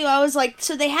thinking that too. I was like,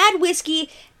 so they had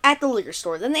whiskey at the liquor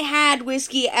store. Then they had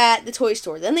whiskey at the toy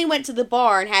store. Then they went to the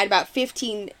bar and had about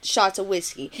 15 shots of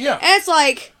whiskey. Yeah. And it's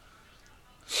like...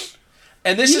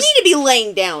 And you need to be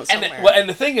laying down somewhere. And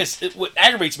the thing is, what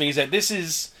aggravates me is that this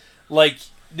is like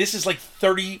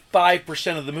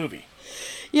 35% of the movie.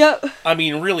 Yep.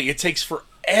 Really, it takes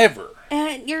forever.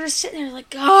 And you're just sitting there like,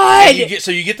 God! You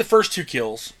get the first 2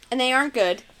 kills. And they aren't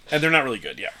good. And they're not really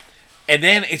good, yeah. And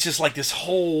then it's just like this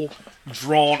whole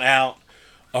drawn out,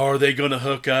 are they going to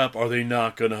hook up? Are they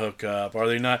not going to hook up? Are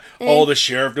they not? Oh, the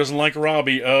sheriff doesn't like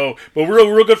Robbie. Oh, but we're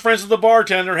real good friends with the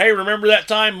bartender. Hey, remember that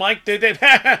time Mike did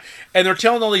that? And they're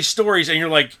telling all these stories, and you're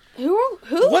like, Who?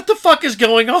 What the fuck is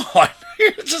going on?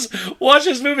 You're just watch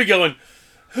this movie going,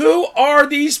 who are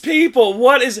these people?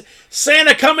 What is...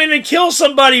 Santa, come in and kill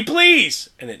somebody, please!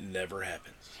 And it never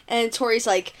happens. And Tori's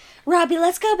like, Robbie,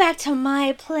 let's go back to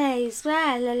my place.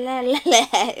 La, la, la, la.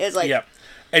 It's like... Yeah.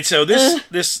 And so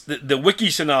the wiki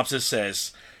synopsis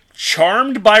says,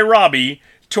 charmed by Robbie,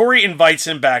 Tori invites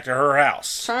him back to her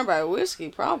house. Charmed by whiskey,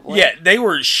 probably. Yeah, they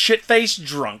were shit-faced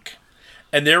drunk,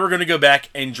 and they were going to go back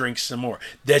and drink some more.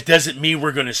 That doesn't mean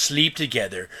we're going to sleep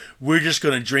together. We're just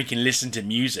going to drink and listen to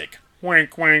music.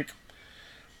 Wink, wink.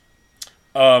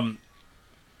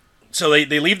 So they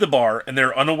leave the bar, and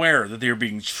they're unaware that they're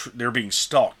being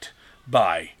stalked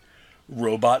by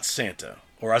Robot Santa.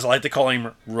 Or as I like to call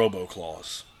him, Robo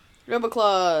Claus. Robo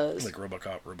Claus. Like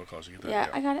Robocop, Robo Claus. You get that? Yeah,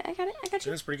 I got it.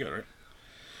 That's pretty good, right?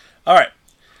 All right.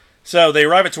 So they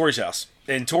arrive at Tori's house,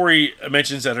 and Tori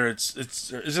mentions that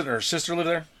isn't her sister live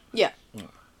there? Yeah.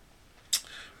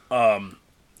 So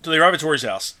they arrive at Tori's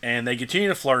house, and they continue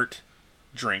to flirt,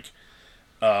 drink,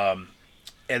 and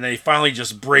they finally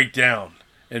just break down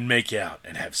and make out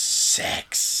and have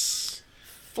sex.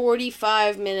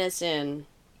 45 minutes in.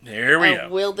 There we go.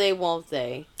 Will they, won't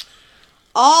they?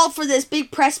 All for this big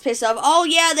precipice of, oh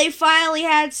yeah, they finally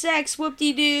had sex,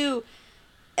 whoop-de-doo.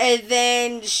 And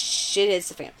then shit hits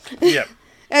the fan. Yep.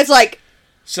 It's like...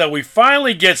 So we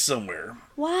finally get somewhere.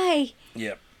 Why?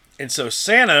 Yep. And so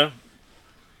Santa,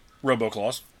 Robo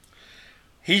Claus,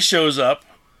 he shows up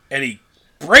and he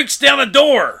breaks down a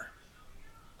door.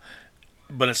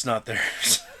 But it's not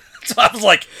theirs. So I was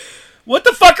like... What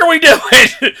the fuck are we doing?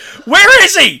 Where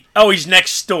is he? Oh, he's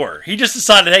next door. He just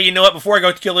decided, hey, you know what? Before I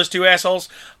go kill those 2 assholes,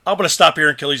 I'm going to stop here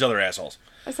and kill these other assholes.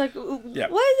 I was like, yeah.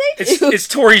 What did they do? It's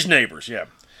Tori's neighbors, yeah.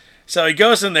 So he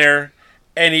goes in there,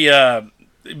 and he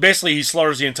basically he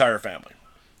slaughters the entire family.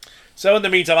 So in the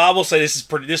meantime, I will say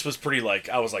this was pretty like,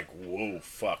 I was like, whoa,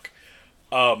 fuck.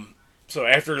 So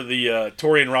after the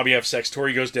Tori and Robbie have sex,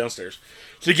 Tori goes downstairs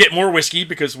to get more whiskey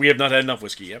because we have not had enough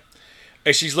whiskey yet.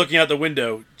 And she's looking out the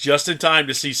window just in time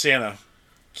to see Santa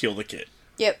kill the kid.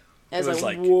 Yep. I was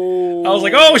like, whoa. I was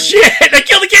like, oh shit! They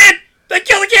killed the kid! They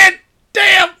killed the kid!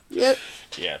 Damn! Yep.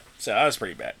 Yeah, so that was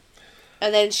pretty bad.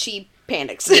 And then she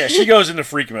panics. Yeah, she goes into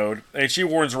freak mode, and she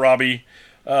warns Robbie.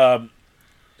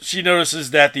 She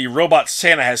notices that the robot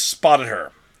Santa has spotted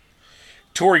her.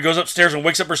 Tori goes upstairs and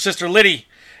wakes up her sister Liddy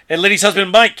and Liddy's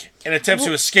husband Mike and attempts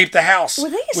to escape the house.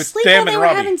 Were they with asleep them while they and were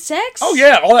Robbie. having sex? Oh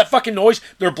yeah, all that fucking noise.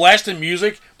 They're blasting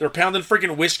music. They're pounding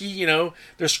freaking whiskey, you know.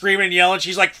 They're screaming and yelling.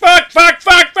 She's like, fuck, fuck,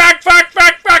 fuck, fuck, fuck,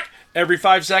 fuck, fuck. Every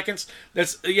 5 seconds.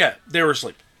 They were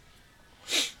asleep.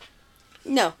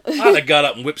 No. I'd have got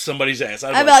up and whipped somebody's ass.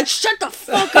 I'd be like, shut the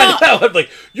fuck up. I'd be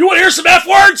like, you want to hear some F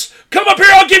words? Come up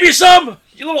here, I'll give you some.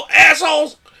 You little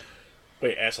assholes.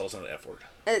 Wait, asshole's not an F word.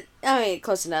 I mean,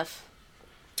 close enough.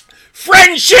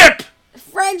 Friendship!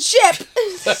 Friendship!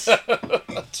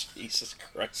 Jesus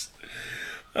Christ.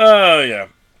 Oh, yeah.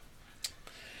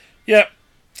 Yep.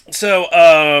 So,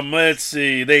 let's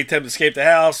see. They attempt to escape the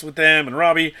house with them and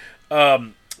Robbie.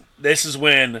 This is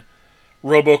when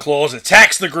Robo Claus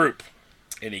attacks the group.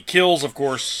 And he kills, of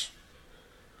course,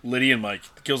 Liddy and Mike.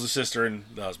 He kills the sister and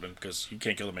the husband because you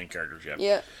can't kill the main characters yet.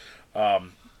 Yeah.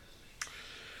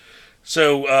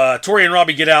 So, Tori and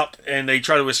Robbie get out and they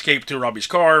try to escape to Robbie's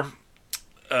car.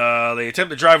 They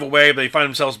attempt to drive away, but they find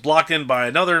themselves blocked in by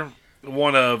another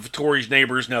one of Tori's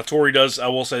neighbors. Now, Tori does, I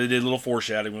will say, they did a little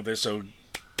foreshadowing with this, so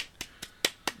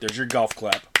there's your golf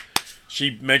clap.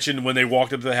 She mentioned when they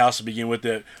walked up to the house to begin with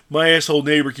that my asshole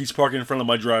neighbor keeps parking in front of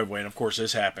my driveway, and of course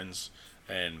this happens,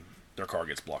 and their car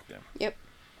gets blocked in. Yep.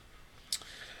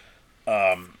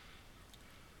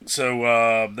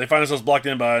 So they find themselves blocked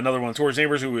in by another one of Tori's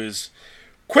neighbors who is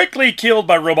quickly killed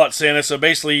by Robot Santa. So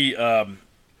basically,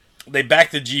 they back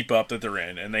the Jeep up that they're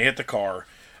in, and they hit the car,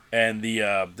 and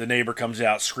the neighbor comes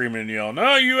out screaming and yelling,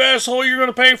 "Oh, you asshole, you're going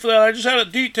to pay for that. I just had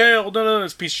it detailed." No,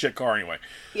 it's a piece of shit car anyway.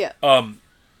 Yeah. And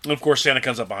of course, Santa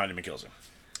comes up behind him and kills him.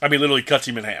 I mean, literally cuts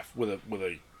him in half with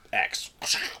a axe.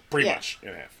 Pretty much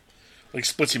in half. Like,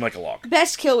 splits him like a log.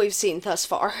 Best kill we've seen thus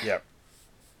far. Yeah.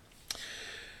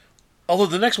 Although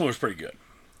the next one was pretty good.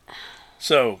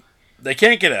 So, they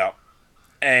can't get out.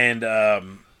 And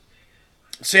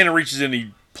Santa reaches in,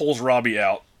 he pulls Robbie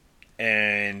out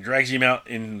and drags him out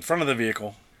in front of the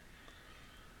vehicle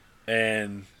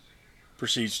and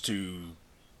proceeds to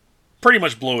pretty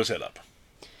much blow his head up.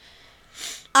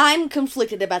 I'm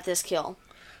conflicted about this kill.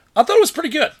 I thought it was pretty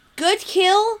good. Good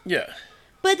kill? Yeah.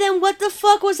 But then what the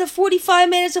fuck was the 45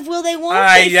 minutes of Will They Won't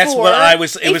They That's for? what I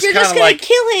was... It was if you're kind just of going like... to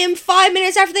kill him 5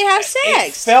 minutes after they have sex.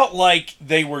 It felt like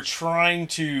they were trying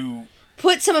to...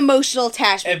 Put some emotional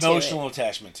attachment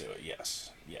to it, yes.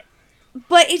 Yeah.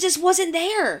 But it just wasn't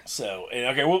there. So,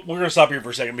 okay, we're going to stop here for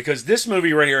a second because this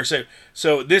movie right here...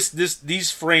 So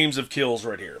these frames of kills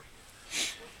right here,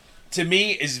 to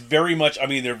me, is very much... I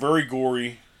mean, they're very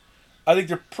gory. I think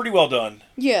they're pretty well done.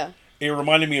 Yeah. It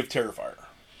reminded me of Terrifier.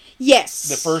 Yes.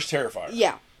 The first Terrifier.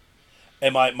 Yeah.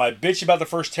 And my bitch about the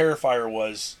first Terrifier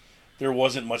was there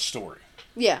wasn't much story.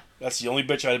 Yeah. That's the only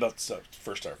bitch I had about the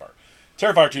first Terrifier.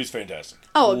 Terrifier 2 is fantastic.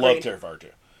 Oh, agreed. Love Terrifier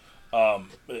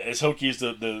 2. As hokey as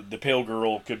the pale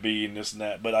girl could be and this and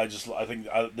that, but I think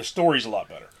the story's a lot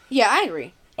better. Yeah, I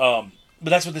agree. But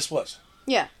that's what this was.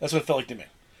 Yeah. That's what it felt like to me.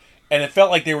 And it felt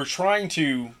like they were trying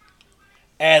to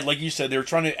add, like you said, they were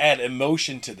trying to add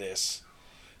emotion to this.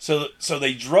 So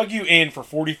they drug you in for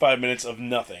 45 minutes of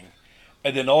nothing.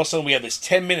 And then all of a sudden we have this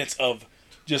 10 minutes of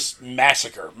just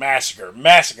massacre.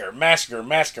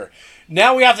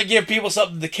 Now we have to give people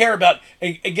something to care about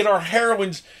and get our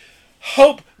heroines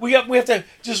hope. We have to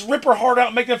just rip her heart out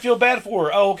and make them feel bad for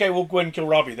her. Oh, okay, we'll go ahead and kill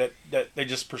Robbie that they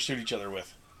just pursued each other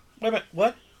with. Wait a minute,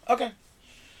 what? Okay.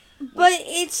 But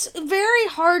it's very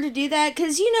hard to do that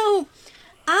because,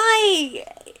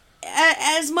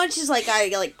 as much as I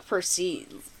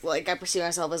perceive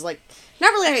myself as not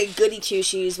really like a goody two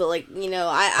shoes, but I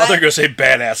thought you were gonna say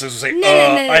badass. I was gonna say, no,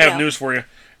 I have news for you.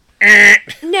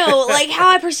 No, how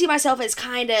I perceive myself is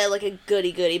kind of like a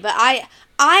goody, but I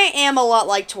am a lot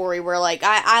like Tori, where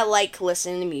I like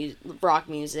listening to rock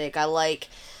music. I like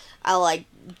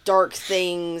dark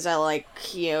things. I like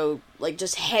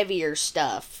just heavier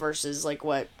stuff versus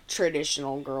what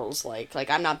traditional girls like.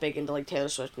 I'm not big into Taylor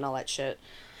Swift and all that shit.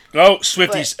 Oh,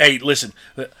 Swifties! Hey, listen.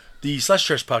 The Slash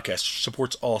Trash Podcast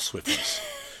supports all Swifties.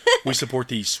 We support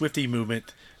the Swiftie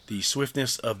movement, the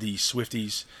swiftness of the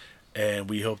Swifties, and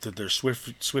we hope that their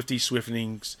Swiftie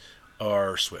Swiftings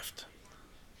are swift.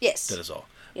 Yes. That is all.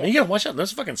 Yeah. Man, you gotta watch out.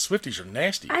 Those fucking Swifties are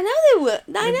nasty. I know they would.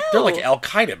 I know. They're like Al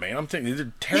Qaeda, man. I'm thinking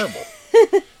they're terrible.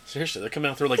 Seriously, they come out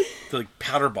and throw like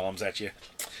powder bombs at you.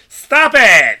 Stop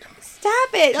it! Stop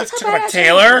it! Don't talk about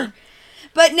Taylor.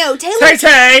 But no, Taylor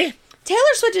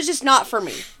Swift is just not for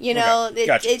me. You know, okay.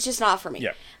 Gotcha. It's just not for me.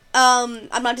 Yeah.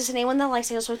 I'm not dissing anyone that likes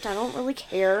Taylor Swift. I don't really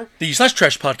care. The Slash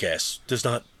Trash podcast does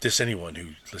not diss anyone who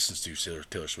listens to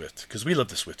Taylor Swift, because we love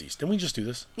the Swifties. Didn't we just do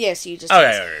this? Yes, you just.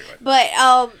 Okay. But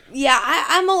yeah,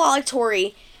 I'm a lot like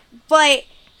Tori, but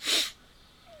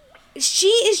she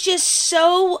is just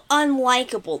so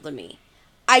unlikable to me.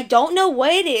 I don't know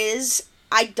what it is.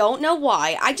 I don't know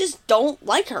why. I just don't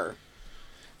like her.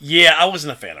 Yeah, I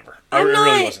wasn't a fan of her. I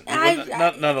really wasn't.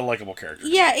 Not a likable character.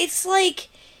 Yeah, it's like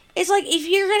if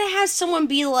you're gonna have someone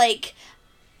be like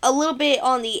a little bit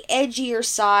on the edgier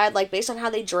side, like based on how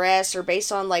they dress or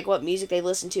based on like what music they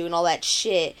listen to and all that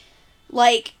shit,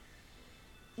 like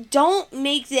don't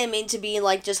make them into being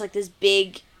like just like this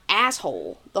big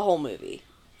asshole the whole movie,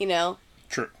 you know?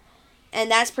 True. And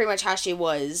that's pretty much how she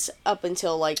was up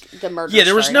until like the murder. Yeah,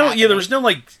 there was no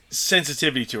like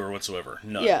sensitivity to her whatsoever.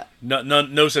 None. Yeah.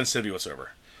 No sensitivity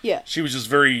whatsoever. Yeah. She was just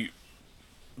very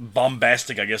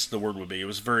bombastic, I guess the word would be. It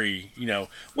was very,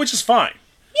 which is fine.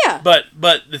 Yeah. But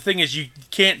the thing is, you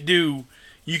can do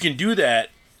that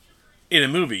in a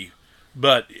movie,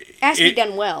 but it has to be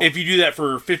done well. If you do that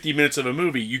for 50 minutes of a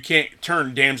movie, you can't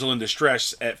turn damsel in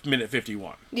distress at minute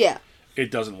 51. Yeah.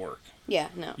 It doesn't work. Yeah,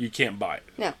 no. You can't buy it.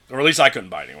 No. Or at least I couldn't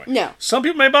buy it anyway. No. Some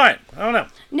people may buy it. I don't know.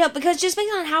 No, because just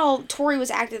based on how Tori was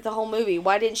acting the whole movie,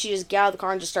 why didn't she just get out of the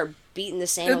car and just start beating the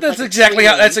sand? That's exactly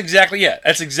it. That's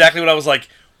exactly what I was like.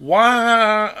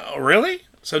 Why? Really?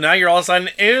 So now you're all of a sudden,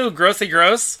 ew, grossy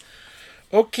gross.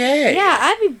 Okay. Yeah,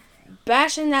 I'd be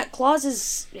bashing that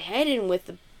Claus's head in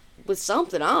with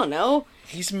something. I don't know.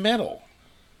 He's metal.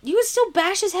 You would still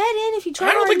bash his head in if you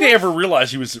tried. I don't think they ever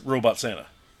realized he was Robot Santa.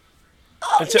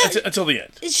 Until the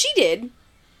end. She did.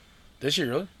 Did she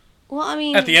really? Well, I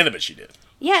mean... At the end of it, she did.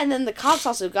 Yeah, and then the cops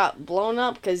also got blown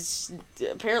up because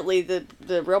apparently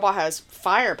the robot has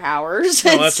fire powers.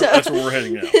 No, that's where we're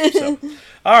heading now. So.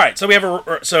 All right, so we have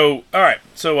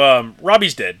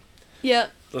Robbie's dead.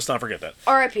 Yep. Let's not forget that.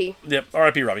 R.I.P. Yep,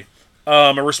 R.I.P. Robbie.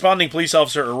 A responding police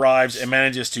officer arrives and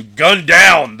manages to gun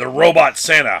down the Robot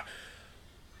Santa.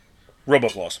 Robo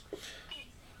Claus.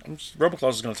 Robo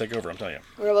Claus is going to take over, I'm telling you.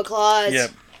 Robo Claus.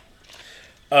 Yep.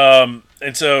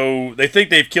 And so they think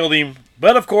they've killed him,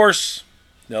 but of course,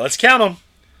 now let's count him.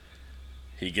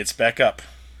 He gets back up.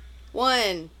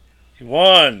 One.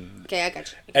 Okay, I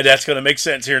got you. And that's going to make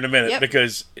sense here in a minute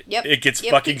because it gets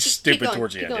fucking stupid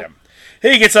towards the end. Yeah.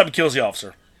 He gets up and kills the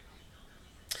officer.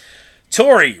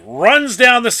 Tori runs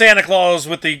down the Santa Claus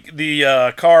with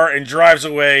the car and drives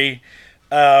away,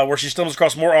 where she stumbles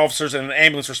across more officers and an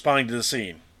ambulance responding to the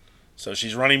scene. So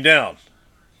she's running down.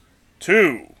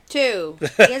 Two. He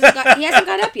hasn't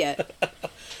got up yet.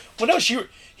 Well, no,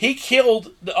 he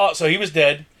killed so he was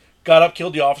dead, got up,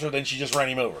 killed the officer, then she just ran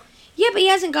him over. Yeah, but he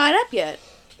hasn't got up yet.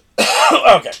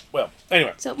 Okay, well,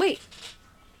 anyway. So wait.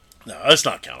 No, let's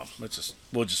not count them.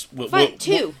 We'll explain.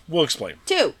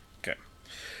 Two. Okay.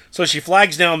 So she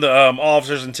flags down the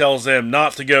officers and tells them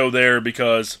not to go there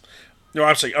because... No,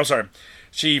 I'm sorry.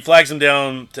 She flags them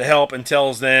down to help and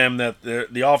tells them that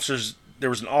the officers... There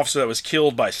was an officer that was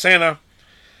killed by Santa.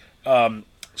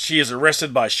 She is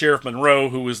arrested by Sheriff Monroe,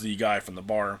 who was the guy from the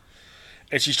bar.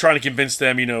 And she's trying to convince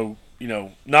them,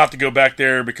 not to go back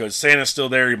there because Santa's still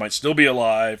there. He might still be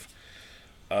alive.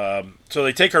 So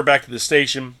they take her back to the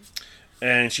station,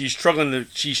 and she's struggling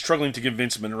to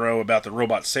convince Monroe about the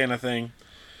Robot Santa thing.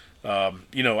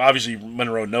 Obviously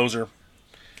Monroe knows her,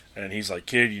 and he's like,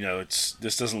 "Kid,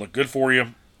 this doesn't look good for you."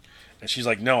 And she's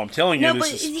like, "No, I'm telling you." No, but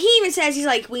he even says, he's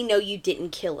like, "We know you didn't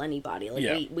kill anybody.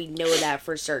 Like, we know that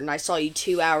for certain. I saw you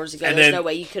 2 hours ago. There's no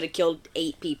way you could have killed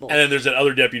 8 people." And then there's that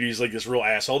other deputy who's like this real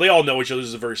asshole. They all know each other. This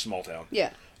is a very small town.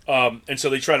 Yeah. And so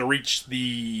they try to reach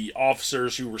the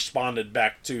officers who responded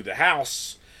back to the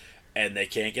house, and they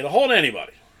can't get a hold of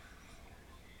anybody.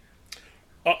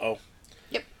 Uh-oh.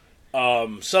 Yep.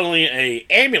 Suddenly a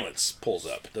ambulance pulls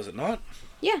up, does it not?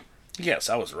 Yeah. Yes,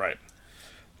 I was right.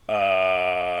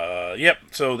 Yep.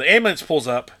 So the ambulance pulls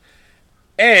up,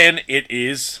 and it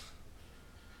is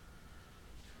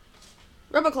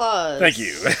Robo Claus. Thank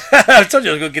you. I told you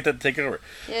I was going to get that to take over.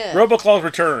 Yeah. Robo Claus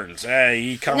returns.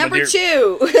 He Number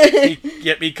 2.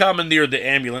 he commandeered the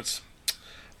ambulance,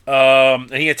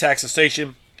 and he attacks the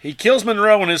station. He kills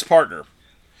Monroe and his partner.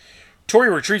 Tori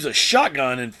retrieves a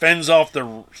shotgun and fends off the...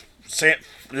 Let's try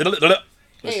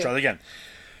that again.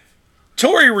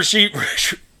 Tori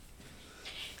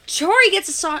gets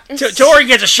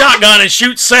a shotgun and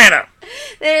shoots Santa.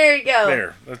 There you go.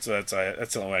 There. That's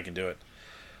the only way I can do it.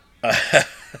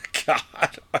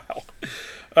 God.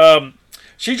 Wow.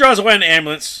 She drives away in an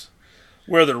ambulance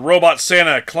where the robot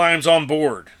Santa climbs on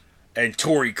board and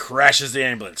Tori crashes the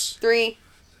ambulance. 3.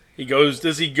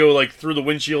 Does he go like through the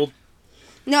windshield?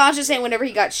 No, I was just saying whenever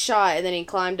he got shot and then he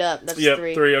climbed up. That's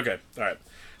 3. 3, okay. Alright.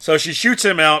 So she shoots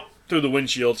him out through the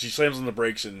windshield, she slams on the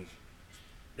brakes and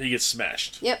he gets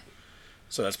smashed. Yep.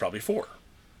 So that's probably 4.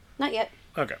 Not yet.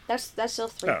 Okay. That's still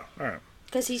 3. Oh, alright.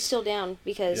 Because he's still down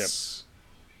because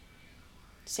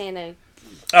Santa.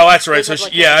 Oh, that's right. So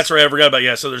that's right. I forgot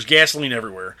about So there's gasoline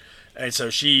everywhere, and so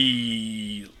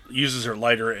she uses her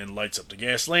lighter and lights up the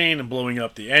gasoline and blowing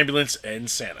up the ambulance and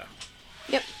Santa.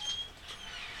 Yep.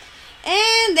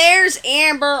 And there's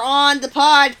Amber on the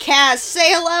podcast.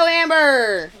 Say hello,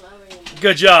 Amber. Hello, Amber.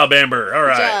 Good job, Amber. All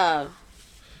right. Good job.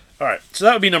 All right. So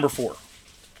that would be number 4.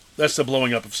 That's the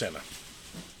blowing up of Santa.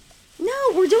 No,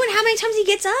 we're doing how many times he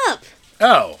gets up.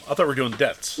 Oh, I thought we were doing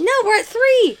deaths. No, we're at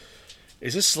 3.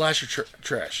 Is this slash or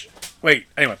trash? Wait.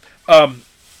 Anyway. All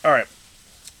right.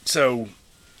 So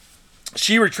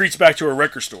she retreats back to her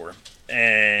record store,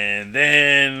 and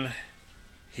then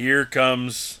here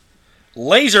comes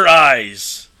Laser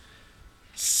Eyes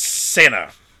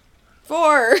Santa.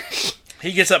 4.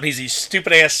 He gets up, he's these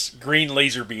stupid ass green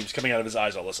laser beams coming out of his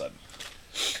eyes all of a sudden.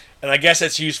 And I guess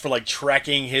that's used for like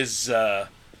tracking his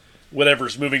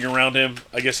whatever's moving around him.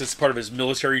 I guess it's part of his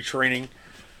military training.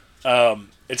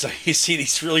 It's like you see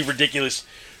these really ridiculous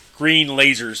green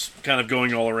lasers kind of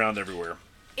going all around everywhere.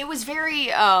 It was very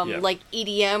like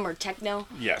EDM or techno.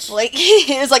 Yes. Like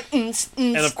it was like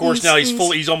and of course now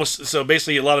he's almost so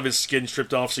basically a lot of his skin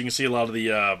stripped off, so you can see a lot of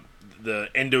the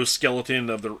endoskeleton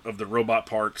of the robot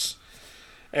parts.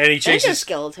 And he chases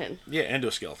endoskeleton. Yeah,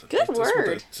 endoskeleton. Good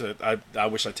word. I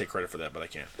wish I'd take credit for that, but I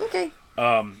can't. Okay.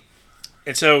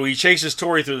 And so he chases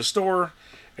Tori through the store,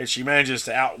 and she manages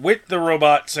to outwit the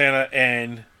robot Santa,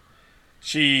 and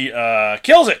she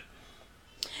kills it.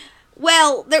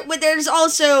 Well, there's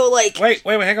also like. Wait,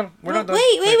 hang on. We're not done.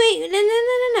 Wait.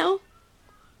 No.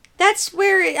 That's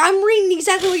where I'm reading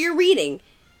exactly what you're reading.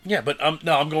 Yeah, but I'm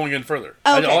going in further.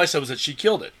 Oh, okay. All I said was that she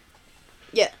killed it.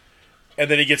 Yeah. And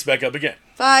then he gets back up again.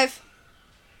 5.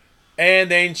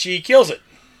 And then she kills it.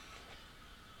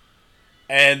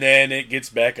 And then it gets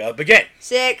back up again.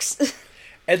 6.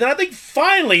 And then I think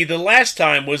finally the last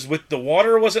time was with the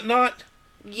water, was it not?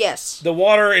 Yes. The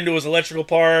water into his electrical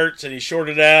parts, and he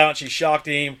shorted out, she shocked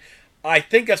him. I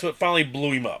think that's what finally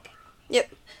blew him up.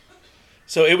 Yep.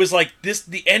 So it was like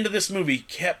the end of this movie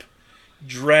kept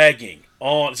dragging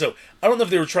on. So I don't know if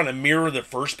they were trying to mirror the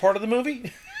first part of the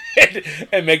movie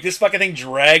and make this fucking thing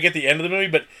drag at the end of the movie,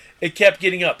 but it kept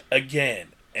getting up again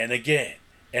and again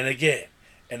and again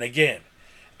and again.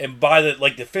 And by the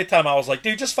 5th time, I was like,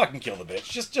 dude, just fucking kill the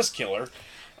bitch. Just kill her.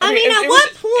 I mean, at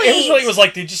what point? It was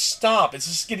like, dude, just stop. It's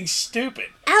just getting stupid.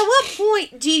 At what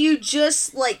point do you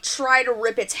just, try to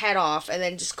rip its head off and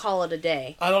then just call it a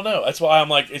day? I don't know. That's why I'm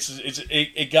like,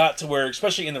 it got to where,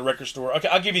 especially in the record store. Okay,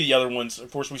 I'll give you the other ones.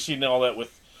 Of course, we've seen all that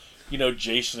with,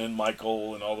 Jason and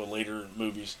Michael and all the later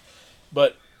movies.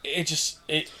 But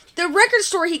the record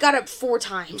store, he got up 4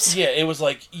 times. Yeah, it was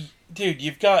like, dude,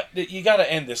 you got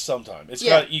to end this sometime.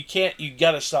 You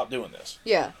got to stop doing this.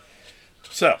 Yeah.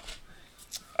 So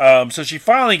she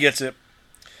finally gets it,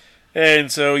 and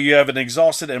so you have an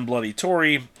exhausted and bloody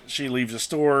Tori. She leaves the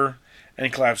store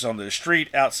and collapses onto the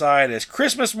street outside as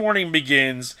Christmas morning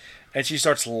begins, and she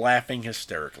starts laughing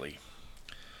hysterically.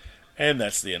 And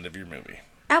that's the end of your movie.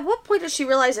 At what point does she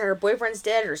realize that her boyfriend's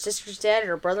dead, her sister's dead,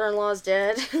 her brother-in-law's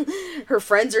dead, her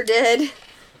friends are dead?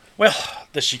 Well,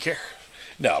 does she care?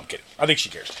 No, I'm kidding. I think she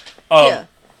cares. Yeah.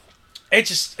 It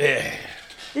just...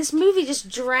 This movie just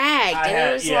dragged,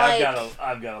 I've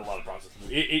got a lot of problems with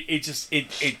the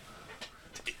movie.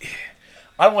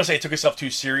 I don't want to say it took itself too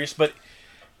serious, but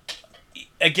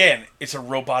again, it's a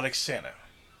robotic Santa.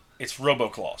 It's Robo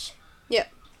Claus. Yep.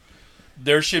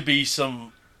 There should be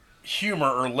some humor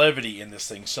or levity in this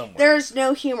thing somewhere. There's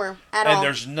no humor at all. And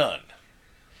there's none.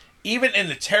 Even in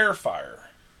the Terrifier,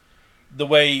 the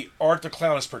way Art the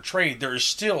Clown is portrayed, there is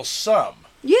still some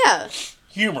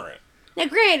humor in it. Now,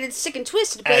 granted, it's sick and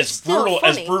twisted, but it's still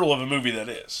funny. As brutal of a movie that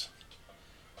is.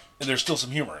 And there's still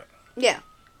some humor in it. Yeah.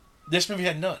 This movie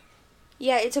had none.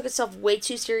 Yeah, it took itself way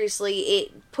too seriously.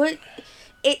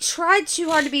 It tried too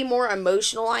hard to be more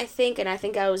emotional, I think, and I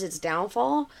think that was its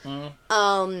downfall.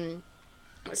 Mm-hmm.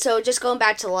 So just going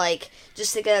back to,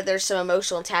 just thinking that there's some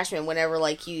emotional attachment whenever,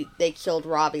 they killed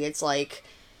Robbie, it's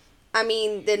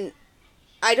then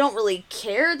I don't really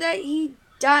care that he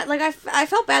died. I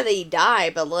felt bad that he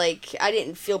died, but, I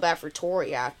didn't feel bad for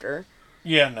Tori after.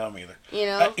 Yeah, no, me either. You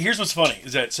know? Here's what's funny,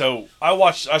 is that, so,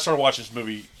 I started watching this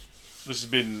movie, this has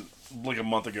been like a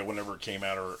month ago, whenever it came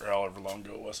out, or however long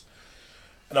ago it was.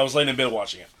 And I was laying in bed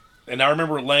watching it. And I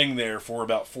remember laying there for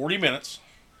about 40 minutes,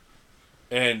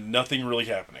 and nothing really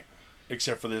happening,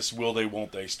 except for this will they,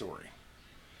 won't they story.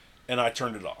 And I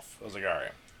turned it off. I was like,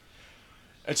 alright.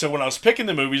 And so when I was picking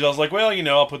the movies, I was like, well,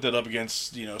 I'll put that up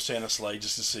against, Santa's Sleigh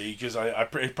just to see, because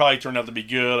it probably turned out to be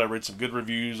good. I read some good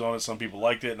reviews on it. Some people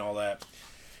liked it and all that.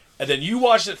 And then you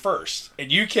watched it first,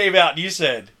 and you came out and you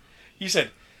said,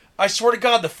 I swear to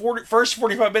God, the first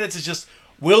 45 minutes is just,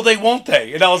 will they, won't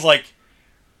they? And I was like,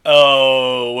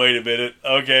 oh, wait a minute.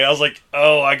 Okay. I was like,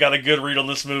 oh, I got a good read on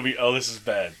this movie. Oh, this is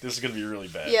bad. This is going to be really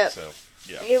bad. Yep. So,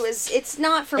 yeah. It's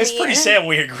not for me. It's pretty sad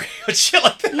we agree with shit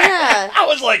like that. Yeah. I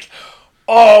was like,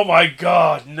 oh my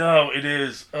God, no, it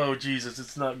is. Oh, Jesus,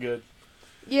 it's not good.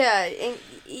 Yeah, and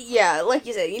like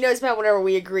you said, it's bad whenever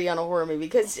we agree on a horror movie,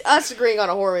 because us agreeing on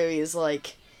a horror movie is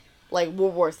like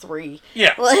World War III.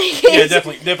 Yeah. Yeah,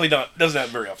 definitely not. Doesn't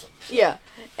happen very often. Yeah.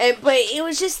 But it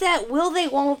was just that will they,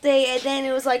 won't they, and then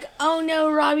it was like, oh no,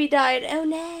 Robbie died, oh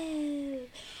no.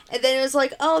 And then it was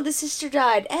like, oh, the sister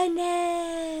died, oh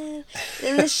no.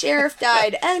 Then the sheriff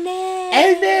died, oh no.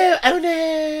 Oh no, oh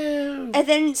no. And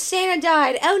then Santa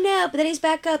died, oh no, but then he's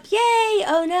back up, yay.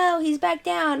 Oh no, he's back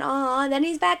down, aw. Then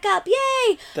he's back up,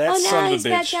 yay. That oh son no, of a he's bitch.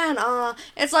 back down, aw.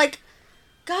 It's like,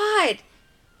 God,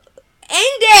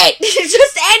 end it.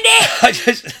 Just end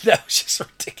it. That was just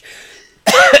ridiculous.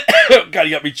 God,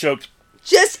 you got me choked.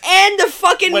 Just end the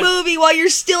fucking movie while you're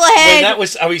still ahead. When that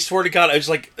was, I swear to God, I was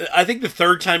like, I think the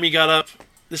third time he got up,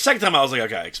 the second time I was like,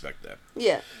 okay, I expect that.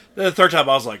 Yeah. Then the third time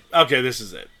I was like, okay, this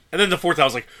is it. And then the fourth time I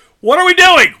was like, what are we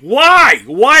doing? Why?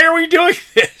 Why are we doing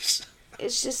this?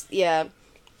 It's just, yeah.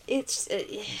 It's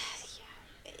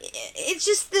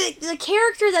just the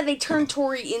character that they turned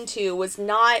Tori into was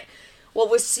not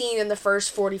what was seen in the first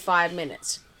 45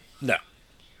 minutes. No.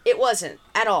 It wasn't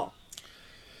at all.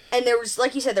 And there was,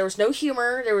 like you said, there was no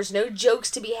humor. There was no jokes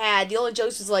to be had. The only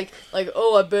jokes was like,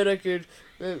 oh, I bet I could,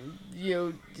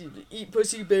 eat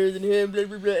pussy better than him. Blah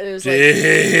blah blah. And it was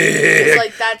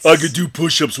like that's. I could do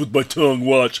push-ups with my tongue.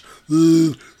 Watch.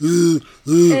 And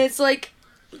it's like,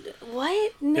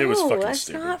 what? No, It was fucking that's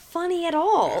stupid. not funny at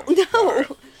all.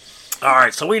 No. All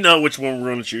right, so we know which one we're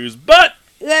going to choose, but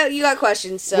Yeah, you got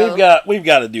questions, so we've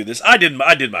got to do this. I did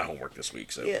my homework this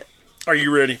week, so yeah. Are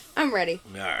you ready? I'm ready.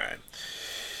 All right.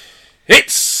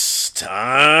 It's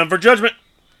time for judgment.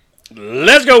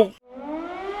 Let's go.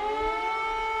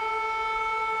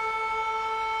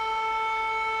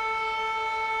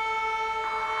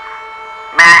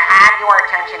 May I have your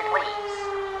attention, please?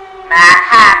 May I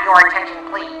have your attention,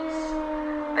 please?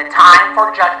 The time for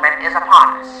judgment is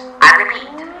upon us. I repeat,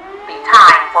 the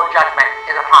time for judgment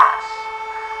is upon us.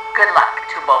 Good luck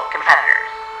to both competitors.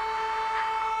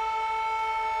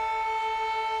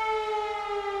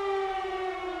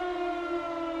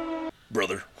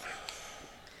 Brother.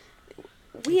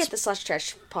 We at the Slash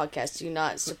Trash podcast do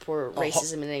not support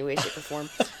racism in any way, shape, or form.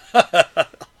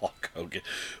 Hulk Hogan.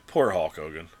 Poor Hulk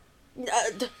Hogan.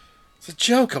 It's a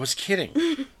joke. I was kidding.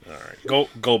 All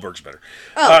right. Goldberg's better.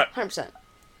 Oh, All right. 100%.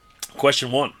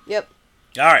 Question 1. Yep.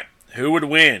 All right. Who would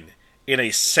win in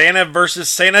a Santa versus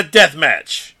Santa death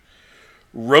match?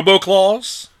 Robo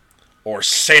Claus or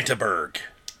Santa-berg?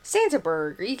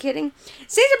 Santa-berg, are you kidding?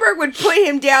 Santa-berg would put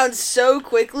him down so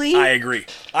quickly. I agree.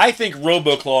 I think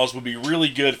Robo Claus would be really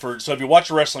good for. So if you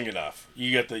watch wrestling enough,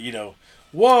 you get the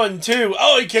 1, 2.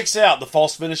 Oh, he kicks out the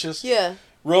false finishes. Yeah.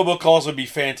 Robo Claus would be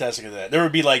fantastic at that. There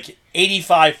would be like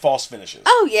 85 false finishes.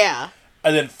 Oh yeah.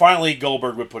 And then finally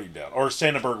Goldberg would put him down, or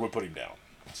Santa-berg would put him down.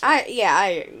 So.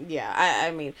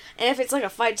 I mean, and if it's like a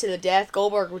fight to the death,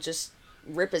 Goldberg would just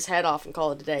rip his head off and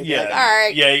call it a day. Yeah. Like, all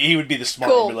right. Yeah, he would be the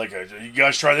smart Cool. one. Be like, you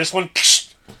guys try this one?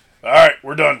 All right,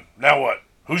 we're done. Now what?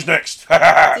 Who's next?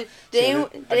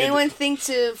 Did anyone think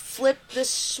to flip the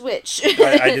switch?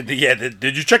 I did.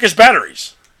 Did you check his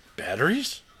batteries?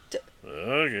 Batteries?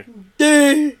 Okay.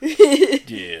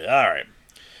 Yeah. All right.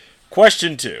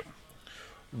 Question 2.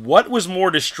 What was more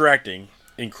distracting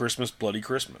in Christmas Bloody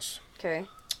Christmas? Okay.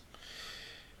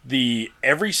 The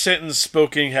every sentence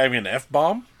spoken having an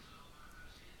F-bomb?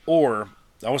 Or,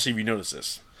 I want to see if you notice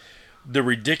this, the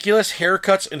ridiculous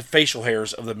haircuts and facial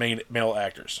hairs of the main male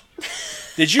actors.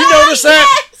 Did you notice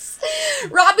that? Yes!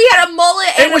 Robbie had a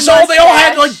mullet and It was a all, they all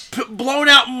had mustache. blown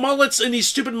out mullets and these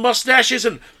stupid mustaches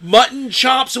and mutton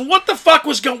chops and what the fuck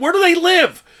was going, where do they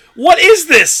live? What is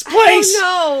this place?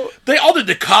 Oh no. They all did,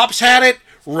 the cops had it,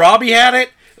 Robbie had it,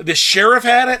 the sheriff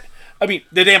had it, I mean,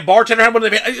 the damn bartender had one,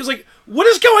 it was like, what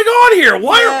is going on here?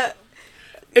 Why are...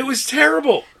 It was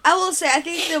terrible. I will say, I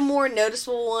think the more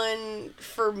noticeable one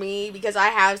for me, because I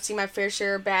have seen my fair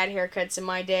share of bad haircuts in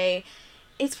my day,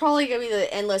 it's probably going to be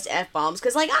the endless F-bombs.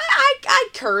 Because, like, I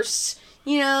curse.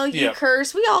 You know, you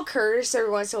curse. We all curse every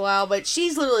once in a while, but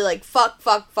she's literally like, fuck.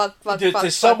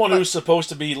 There's someone who's supposed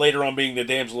to be later on being the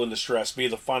damsel in distress, be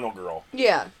the final girl.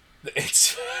 Yeah.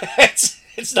 It's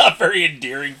not very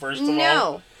endearing, first of all.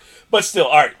 No. But still,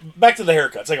 alright, back to the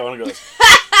haircuts. I want to go this.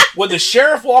 When the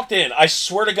sheriff walked in, I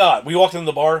swear to God, we walked in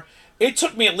the bar, it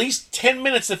took me at least 10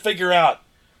 minutes to figure out,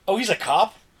 oh, he's a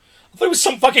cop? I thought it was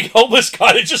some fucking homeless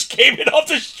guy that just came in off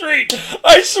the street.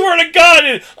 I swear to God,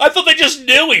 and I thought they just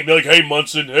knew him. They're like, hey,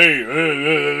 Munson,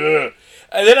 hey.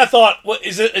 And then I thought, what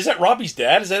is that Robbie's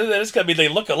dad? Is that it's gotta be? They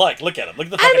look alike. Look at him. Look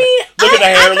at the fucking, look at the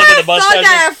hair. Look at the mustache. I thought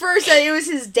that at first that it was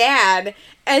his dad,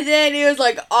 and then it was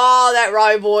like, oh, that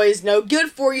Robbie boy is no good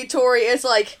for you, Tori. It's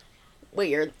like,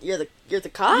 wait, you're the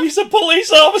cop? He's a police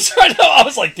officer. I know. I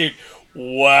was like, dude.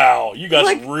 Wow, you guys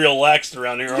are real laxed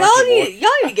around here, aren't you, boy? Y'all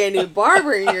need to get a new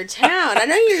barber in your town. I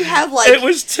know you have like... It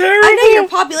was terrible. I know your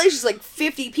population is like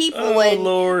 50 people,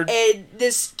 Lord. And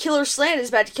this killer slant is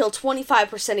about to kill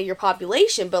 25% of your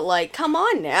population, but like, come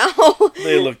on now.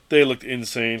 They looked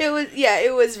insane.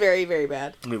 It was very, very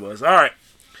bad. It was. All right.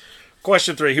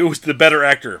 Question 3, who was the better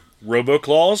actor? Robo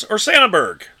Claus or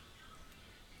Santa-berg?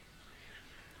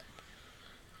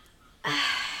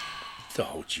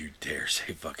 Don't you dare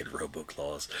say fucking Robo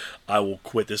Claus. I will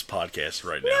quit this podcast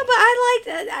right now. No, but I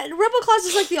like that. Robo Claus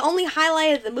is like the only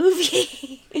highlight of the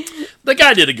movie. The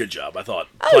guy did a good job, I thought.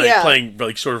 Playing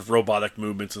like sort of robotic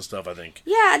movements and stuff, I think.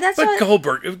 Yeah, that's but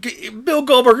Goldberg, Bill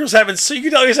Goldberg was having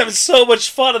so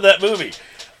much fun in that movie.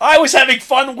 I was having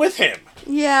fun with him.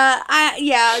 Yeah,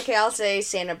 okay, I'll say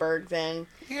Santa-berg then.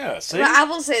 Yeah, see? But I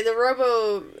will say the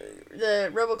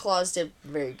Robo Claus did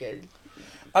very good.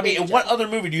 I mean, in what other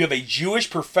movie do you have a Jewish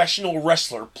professional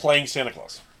wrestler playing Santa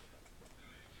Claus?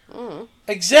 Mm.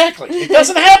 Exactly. It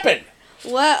doesn't happen.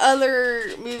 What other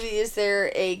movie is there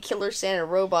a killer Santa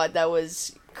robot that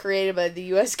was created by the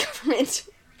U.S. government?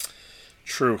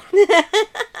 True.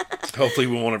 Hopefully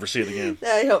we won't ever see it again.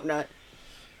 I hope not.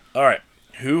 All right.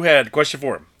 Question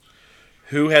 4.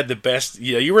 Who had the best...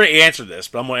 Yeah, you already answered this,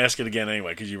 but I'm going to ask it again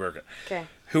anyway, because you work it. Okay.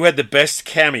 Who had the best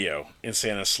cameo in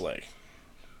Santa's sleigh?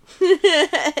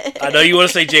 I know you want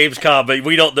to say James Caan, but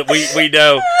we don't. We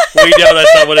know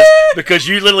that's not what it is, because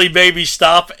you literally made me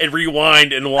stop and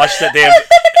rewind and watch that damn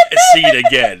scene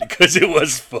again because it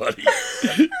was funny.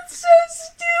 That's so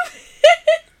stupid.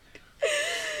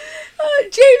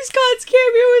 James Caan's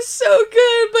cameo was so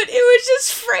good, but it was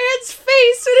just Fran's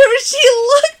face whenever she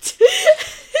looked.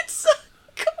 It's so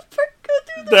Goldberg go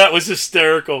through the... That was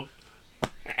hysterical.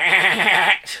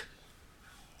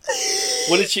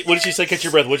 What did she say? Catch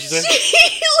your breath. What did she say? She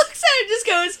looks at it and just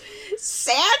goes,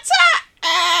 Santa?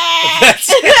 That's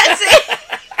it.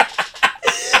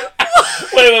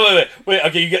 Wait.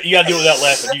 Okay, you gotta do it without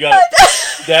laughing. You got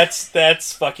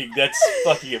That's fucking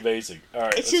amazing. All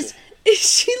right. It's just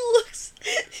she looks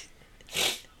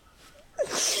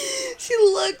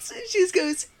and she just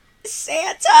goes,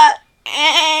 Santa?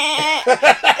 It's like, what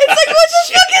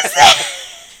the fuck is that?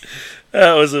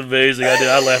 That was amazing.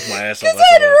 I laughed my ass off. Because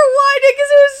I had to rewind it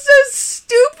because it was so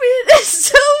stupid. It's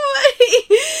so funny.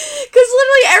 Because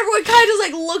literally everyone kind of just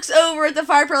like looks over at the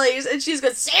fireplace and she's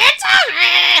going, Santa!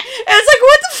 And it's like,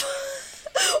 what the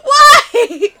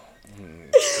Why?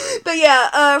 But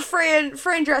yeah, Fran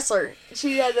Drescher.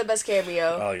 She had the best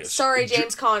cameo. Oh, yes. Sorry,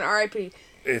 James Caan, R.I.P.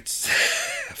 It's...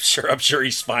 I'm sure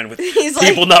he's fine with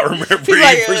people not remembering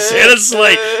for Santa's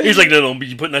sleigh. He's like, no,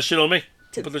 you putting that shit on me?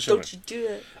 Don't you do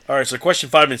that. All right, so question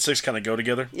 5 and 6 kind of go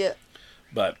together. Yeah.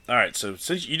 But, all right, so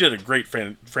since you did a great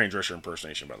Fran Drescher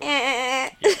impersonation, by the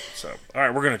way. Yeah, so, all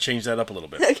right, we're going to change that up a little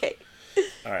bit. Okay.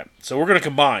 All right, so we're going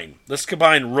to let's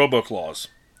combine Robo Claus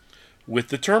with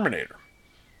the Terminator.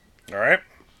 All right?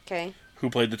 Okay. Who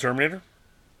played the Terminator?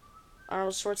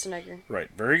 Arnold Schwarzenegger. Right,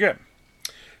 very good.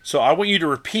 So I want you to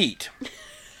repeat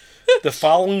the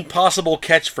following possible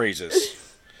catchphrases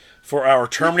for our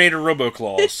Terminator Robo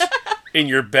Claus in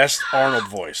your best Arnold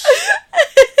voice.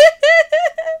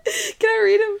 Can I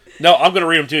read them? No, I'm going to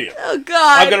read them to you. Oh,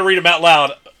 God. I'm going to read them out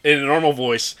loud in a normal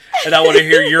voice, and I want to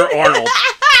hear your Arnold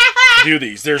do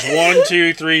these. There's 1,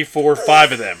 2, 3, 4,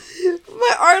 5 of them.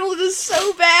 My Arnold is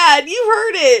so bad. You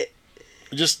heard it.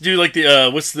 Just do like the,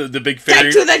 what's the big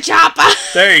fairy? Get to the chopper.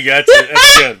 There you go.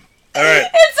 That's good. All right.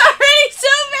 It's already so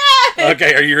bad.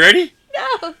 Okay, are you ready?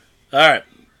 No. All right.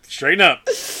 Straighten up.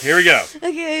 Here we go.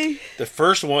 Okay. The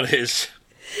first one is...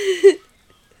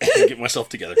 get myself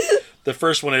together. The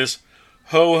first one is,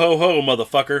 ho, ho, ho,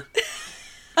 motherfucker.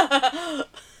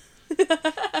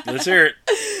 Let's hear it.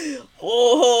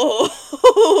 Oh,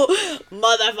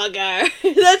 motherfucker.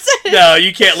 That's it. No,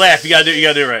 you can't laugh. You gotta do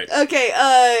it right.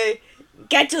 Okay,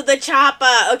 get to the chopper.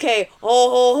 Okay,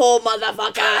 ho,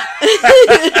 motherfucker.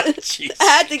 Jeez. I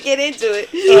had to get into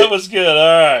it. That was good.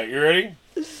 All right, you ready?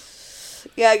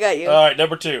 Yeah, I got you. All right,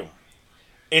 number 2.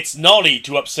 It's naughty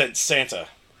to upset Santa.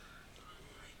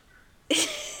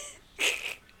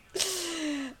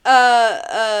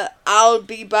 I'll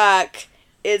be back.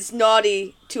 It's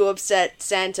naughty to upset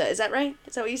Santa. Is that right?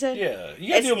 Is that what you said? Yeah, you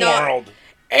gotta do more.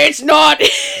 It's naughty.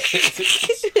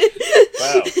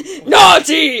 Wow.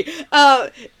 Naughty.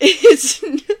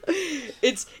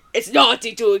 It's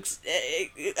naughty to.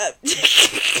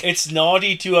 It's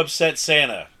naughty to upset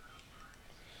Santa.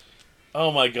 Oh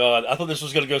my God! I thought this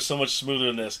was gonna go so much smoother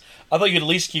than this. I thought you'd at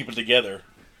least keep it together.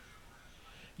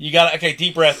 You got okay.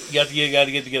 Deep breath. You got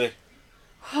to get together.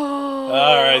 All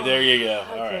right, there you go.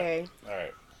 Okay. All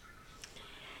right.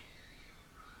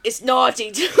 It's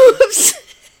naughty to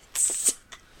upset.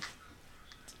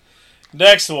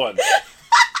 Next one.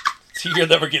 See, you'll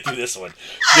never get through this one.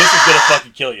 This is gonna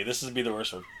fucking kill you. This is gonna be the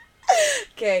worst one.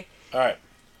 Okay. All right.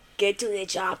 Get to the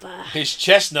chopper. His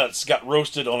chestnuts got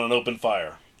roasted on an open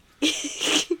fire.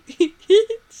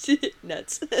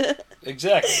 Nuts.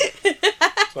 Exactly.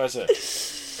 That's what I said.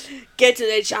 Get to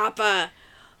the chopper.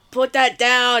 Put that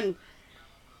down.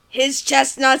 His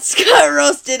chestnuts got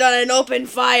roasted on an open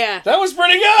fire. That was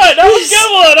pretty good. That was a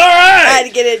good one. All right. I had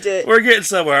to get into it. We're getting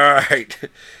somewhere. All right.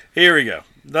 Here we go.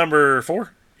 Number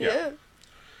 4? Yeah.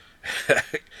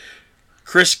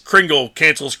 Kris Kringle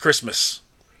cancels Christmas.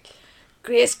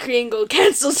 Kris Kringle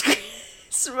cancels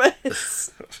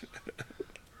Christmas.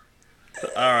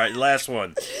 All right, last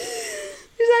one.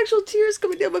 There's actual tears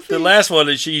coming down my face. The last one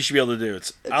that you should be able to do.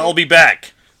 It's okay. I'll be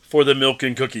back for the milk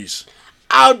and cookies.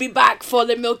 I'll be back for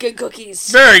the milk and cookies.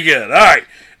 Very good. All right.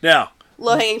 Now.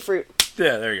 Low-hanging fruit.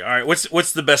 Yeah, there you go. All right.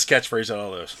 What's the best catchphrase out of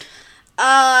all those?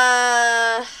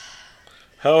 Ho,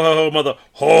 ho,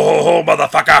 ho,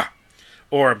 motherfucker.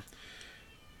 Or,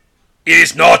 it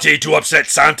is naughty to upset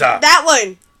Santa. That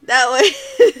one.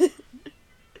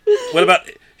 What about,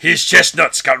 his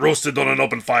chestnuts got roasted on an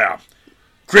open fire.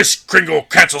 Kris Kringle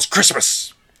cancels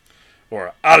Christmas.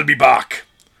 Or, I'll be back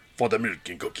for the milk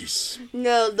and cookies.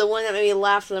 No, the one that made me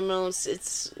laugh the most,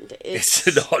 it's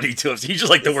naughty to upset. You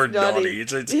just like the word naughty.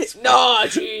 It's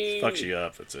naughty. Fucks you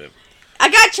up, that's it. I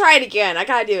gotta try it again. I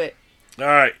gotta do it. All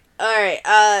right.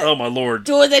 Oh my lord.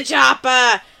 To the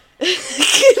chopper.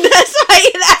 That's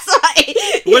why.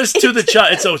 What is to the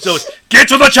chopper? So it's get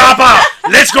to the chopper.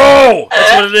 Let's go.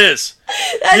 That's what it is.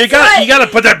 You gotta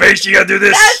put that bass. You gotta do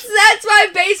this. That's my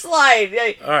bass line.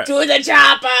 All right. To the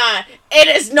chopper. It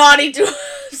is naughty to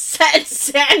upset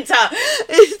Santa.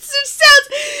 It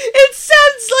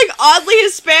sounds like oddly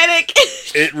Hispanic.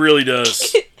 It really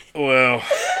does. Well.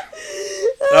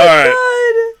 All right.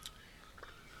 God.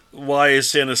 Why is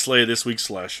Santa's sleigh this week's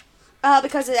Slash?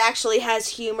 Because it actually has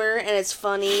humor, and it's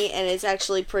funny, and it's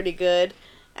actually pretty good.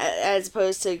 As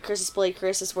opposed to Christmas Play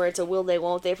Christmas, where it's a will they,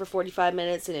 won't they for 45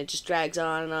 minutes, and it just drags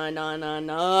on and on and on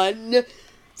and on.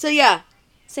 So yeah,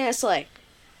 Santa's sleigh.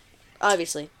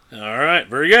 Obviously. Alright,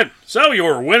 very good. So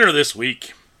your winner this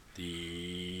week,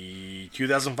 the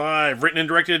 2005, written and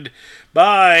directed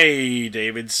by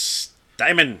David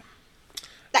Steinman.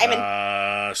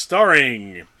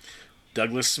 Starring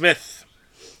Douglas Smith,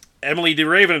 Emily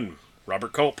DeRaven,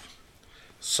 Robert Culp,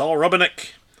 Saul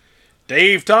Rubinek,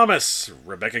 Dave Thomas,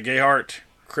 Rebecca Gayhart,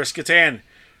 Chris Kattan,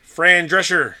 Fran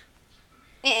Drescher,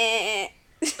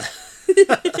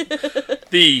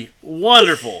 the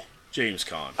wonderful James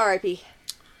Caan, R.I.P.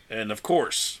 and of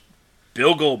course,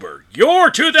 Bill Goldberg. Your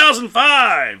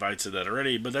 2005! I'd said that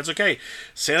already, but that's okay.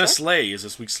 Santa's Sleigh is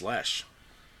this week's Slash.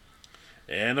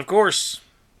 And of course,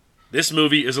 this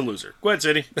movie is a loser. Go ahead,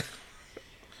 Sadie.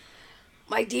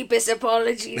 My deepest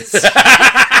apologies.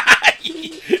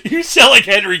 You sound like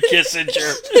Henry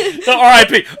Kissinger. No,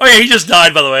 R.I.P. Oh yeah, he just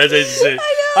died, by the way. I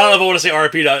don't know if I want to say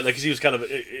R.I.P. Because he was kind of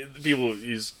people.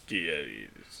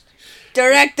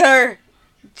 Director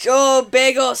Joe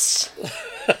Begos.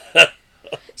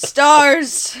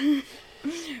 Stars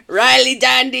Riley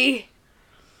Dandy,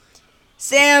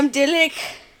 Sam Dillick,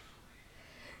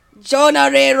 Jonah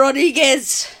Ray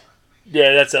Rodriguez.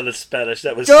 Yeah, that sounded Spanish.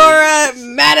 That was Dora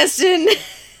Madison,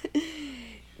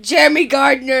 Jeremy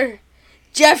Gardner,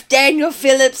 Jeff Daniel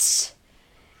Phillips,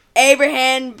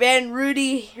 Abraham Ben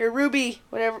Ruby,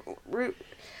 whatever.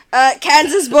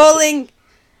 Kansas Bowling.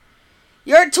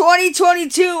 Your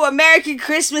 2022 American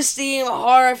Christmas theme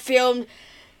horror film,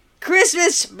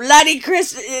 Christmas Bloody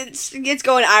Christmas. It's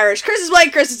going Irish. Christmas Bloody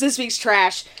Christmas. This week's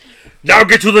trash. Now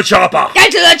get to the chopper.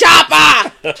 Get to the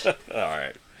chopper. All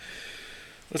right.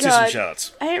 Let's do some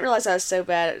shout-outs. I didn't realize I was so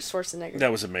bad at Schwarzenegger.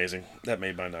 That was amazing. That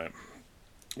made my night.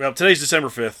 Well, today's December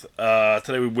 5th.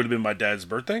 Today would have been my dad's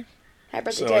birthday. Happy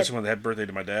birthday, So Dad. I just wanted to happy birthday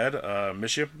to my dad.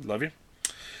 Miss you. Love you.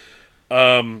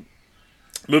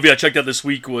 Movie I checked out this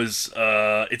week was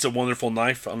It's a Wonderful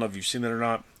Knife. I don't know if you've seen that or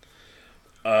not.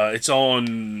 It's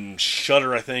on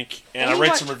Shudder, I think. And I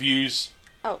read some reviews.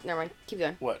 Oh, never mind. Keep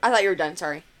going. What? I thought you were done.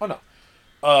 Sorry. Oh, no.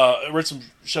 I read some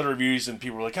Shudder reviews, and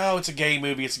people were like, oh, it's a gay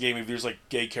movie. It's a gay movie. There's, like,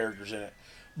 gay characters in it.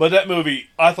 But that movie,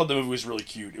 I thought the movie was really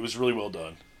cute. It was really well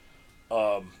done.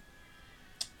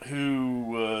 Who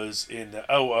was in that?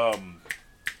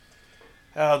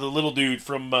 The little dude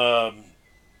from... the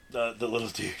little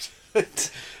dude.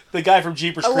 The guy from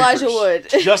Jeepers Elijah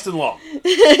Creepers. Wood. Justin Long.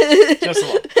 Justin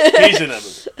Long. He's in that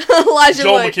movie. Elijah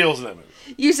Joel Wood. McHale's in that movie.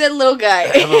 You said little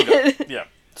guy. Little guy. Yeah.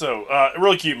 So, a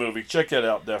really cute movie. Check that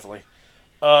out, definitely.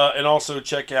 And also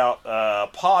check out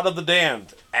Pod of the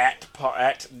Damned at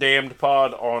Damned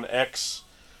Pod on X.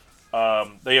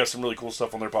 They have some really cool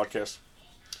stuff on their podcast.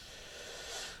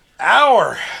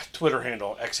 Our Twitter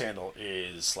handle, X handle,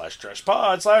 is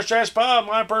 /trashpod.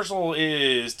 My personal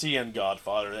is TN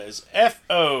Godfather. That is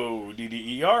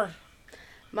FODDER.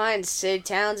 Mine's Sid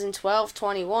Townsend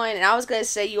 1221, and I was gonna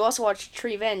say you also watched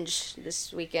Treevenge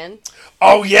this weekend.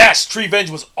 Oh yes, Treevenge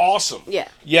was awesome. Yeah.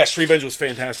 Yes, Treevenge was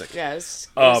fantastic. Yeah, it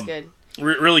was good.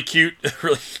 Really cute,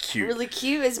 really cute. Really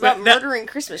cute. It's about murdering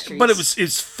Christmas trees. But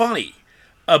it's funny.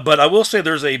 But I will say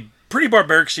there's a pretty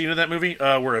barbaric scene in that movie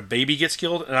where a baby gets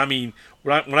killed, and I mean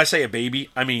when I say a baby,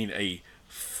 I mean a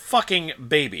fucking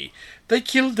baby. They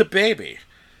killed the baby.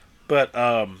 But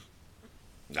I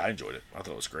enjoyed it. I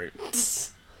thought it was great.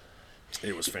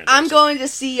 It was fantastic. I'm going to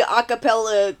see a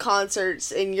cappella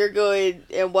concerts, and you're going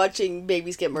and watching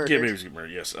babies get murdered. Babies get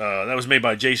murdered, yes. That was made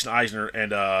by Jason Eisner,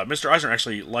 and Mr. Eisner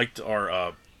actually liked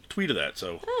our tweet of that.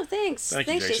 So thanks.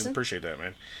 Thanks, Jason. Appreciate that,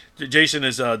 man. Jason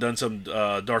has done some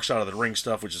Dark Side of the Ring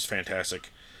stuff, which is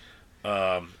fantastic.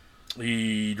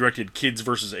 He directed Kids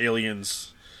vs.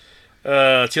 Aliens,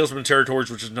 Tales from the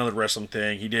Territories, which is another wrestling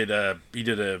thing. He did a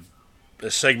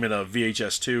segment of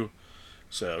VHS 2.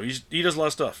 So he does a lot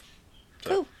of stuff. So,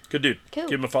 cool. Good dude. Cool.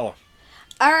 Give him a follow.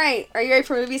 All right. Are you ready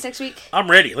for movies next week? I'm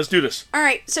ready. Let's do this. All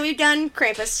right. So we've done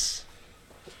Krampus.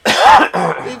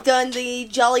 We've done the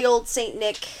Jolly Old Saint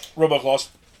Nick. Robo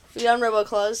Claus. We've done Robo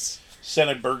Claus.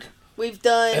 Santa-berg. We've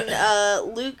done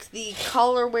Luke, the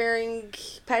collar-wearing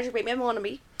Patrick Bateman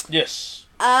wannabe. Yes.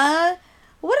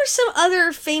 What are some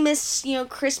other famous,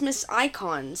 Christmas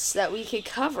icons that we could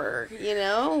cover?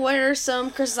 What are some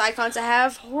Christmas icons that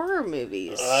have horror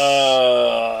movies?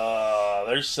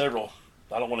 There's several.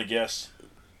 I don't want to guess.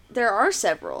 There are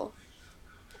several.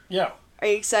 Yeah. Are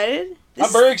you excited?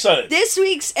 I'm very excited. This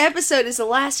week's episode is the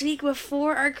last week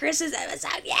before our Christmas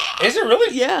episode. Yeah. Is it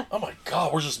really? Yeah. Oh my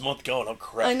God, where's this month going? I'm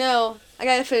crazy. I know. I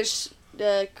gotta finish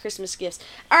the Christmas gifts.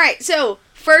 All right. So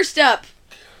first up,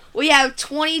 we have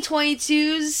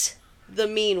 2022's The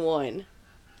Mean One.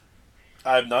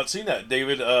 I have not seen that.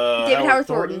 David Howard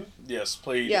Thornton. Yes,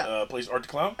 plays Art the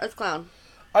Clown. Art the Clown.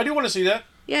 I do want to see that.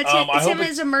 Yeah, it's him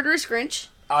as a murderous Grinch.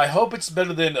 I hope it's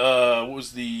better than what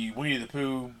was the Winnie the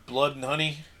Pooh Blood and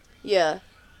Honey. Yeah.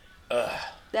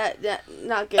 That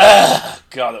not good. God,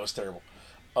 that was terrible.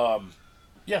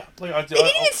 Yeah. They didn't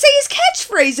even say his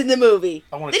catchphrase in the movie.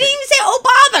 They didn't even say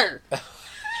 "Oh bother."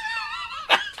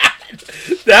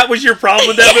 That was your problem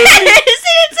with that movie? Yes,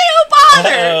 they didn't say "Oh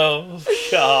bother." Oh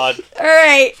God. All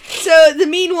right. So The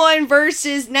Mean One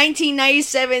versus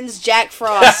 1997's Jack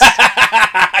Frost.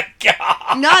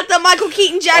 God. Not the Michael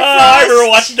Keaton Jack Frost. I remember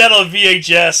watching that on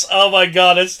VHS. Oh my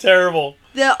God, that's terrible.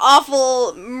 The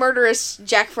awful, murderous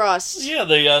Jack Frost. Yeah,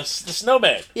 the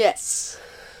snowman. Yes.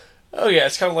 Oh yeah,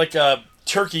 it's kind of like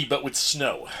Turkey, but with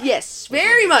snow. Yes,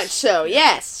 very much so.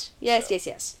 Yes.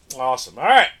 Yes. Awesome. All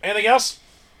right. Anything else?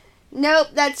 Nope,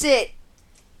 that's it.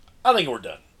 I think we're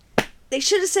done. They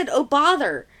should have said, "Oh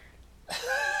bother."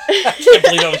 I can't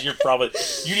believe that was your problem.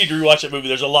 You need to rewatch that movie.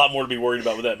 There's a lot more to be worried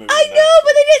about with that movie. I know,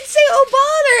 but they didn't say "Oh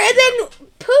bother," and then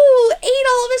Pooh ate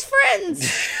all of his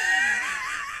friends.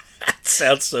 That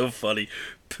sounds so funny.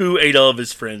 Pooh ate all of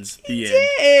his friends. He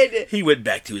did. He went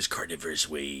back to his carnivorous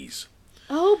ways.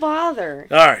 Oh bother.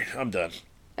 All right, I'm done.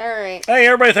 All right. Hey,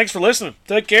 everybody, thanks for listening.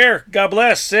 Take care. God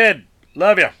bless. Sid,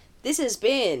 love you. This has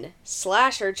been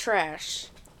Slasher Trash.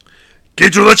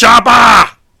 Get to the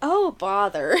chopper! Oh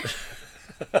bother.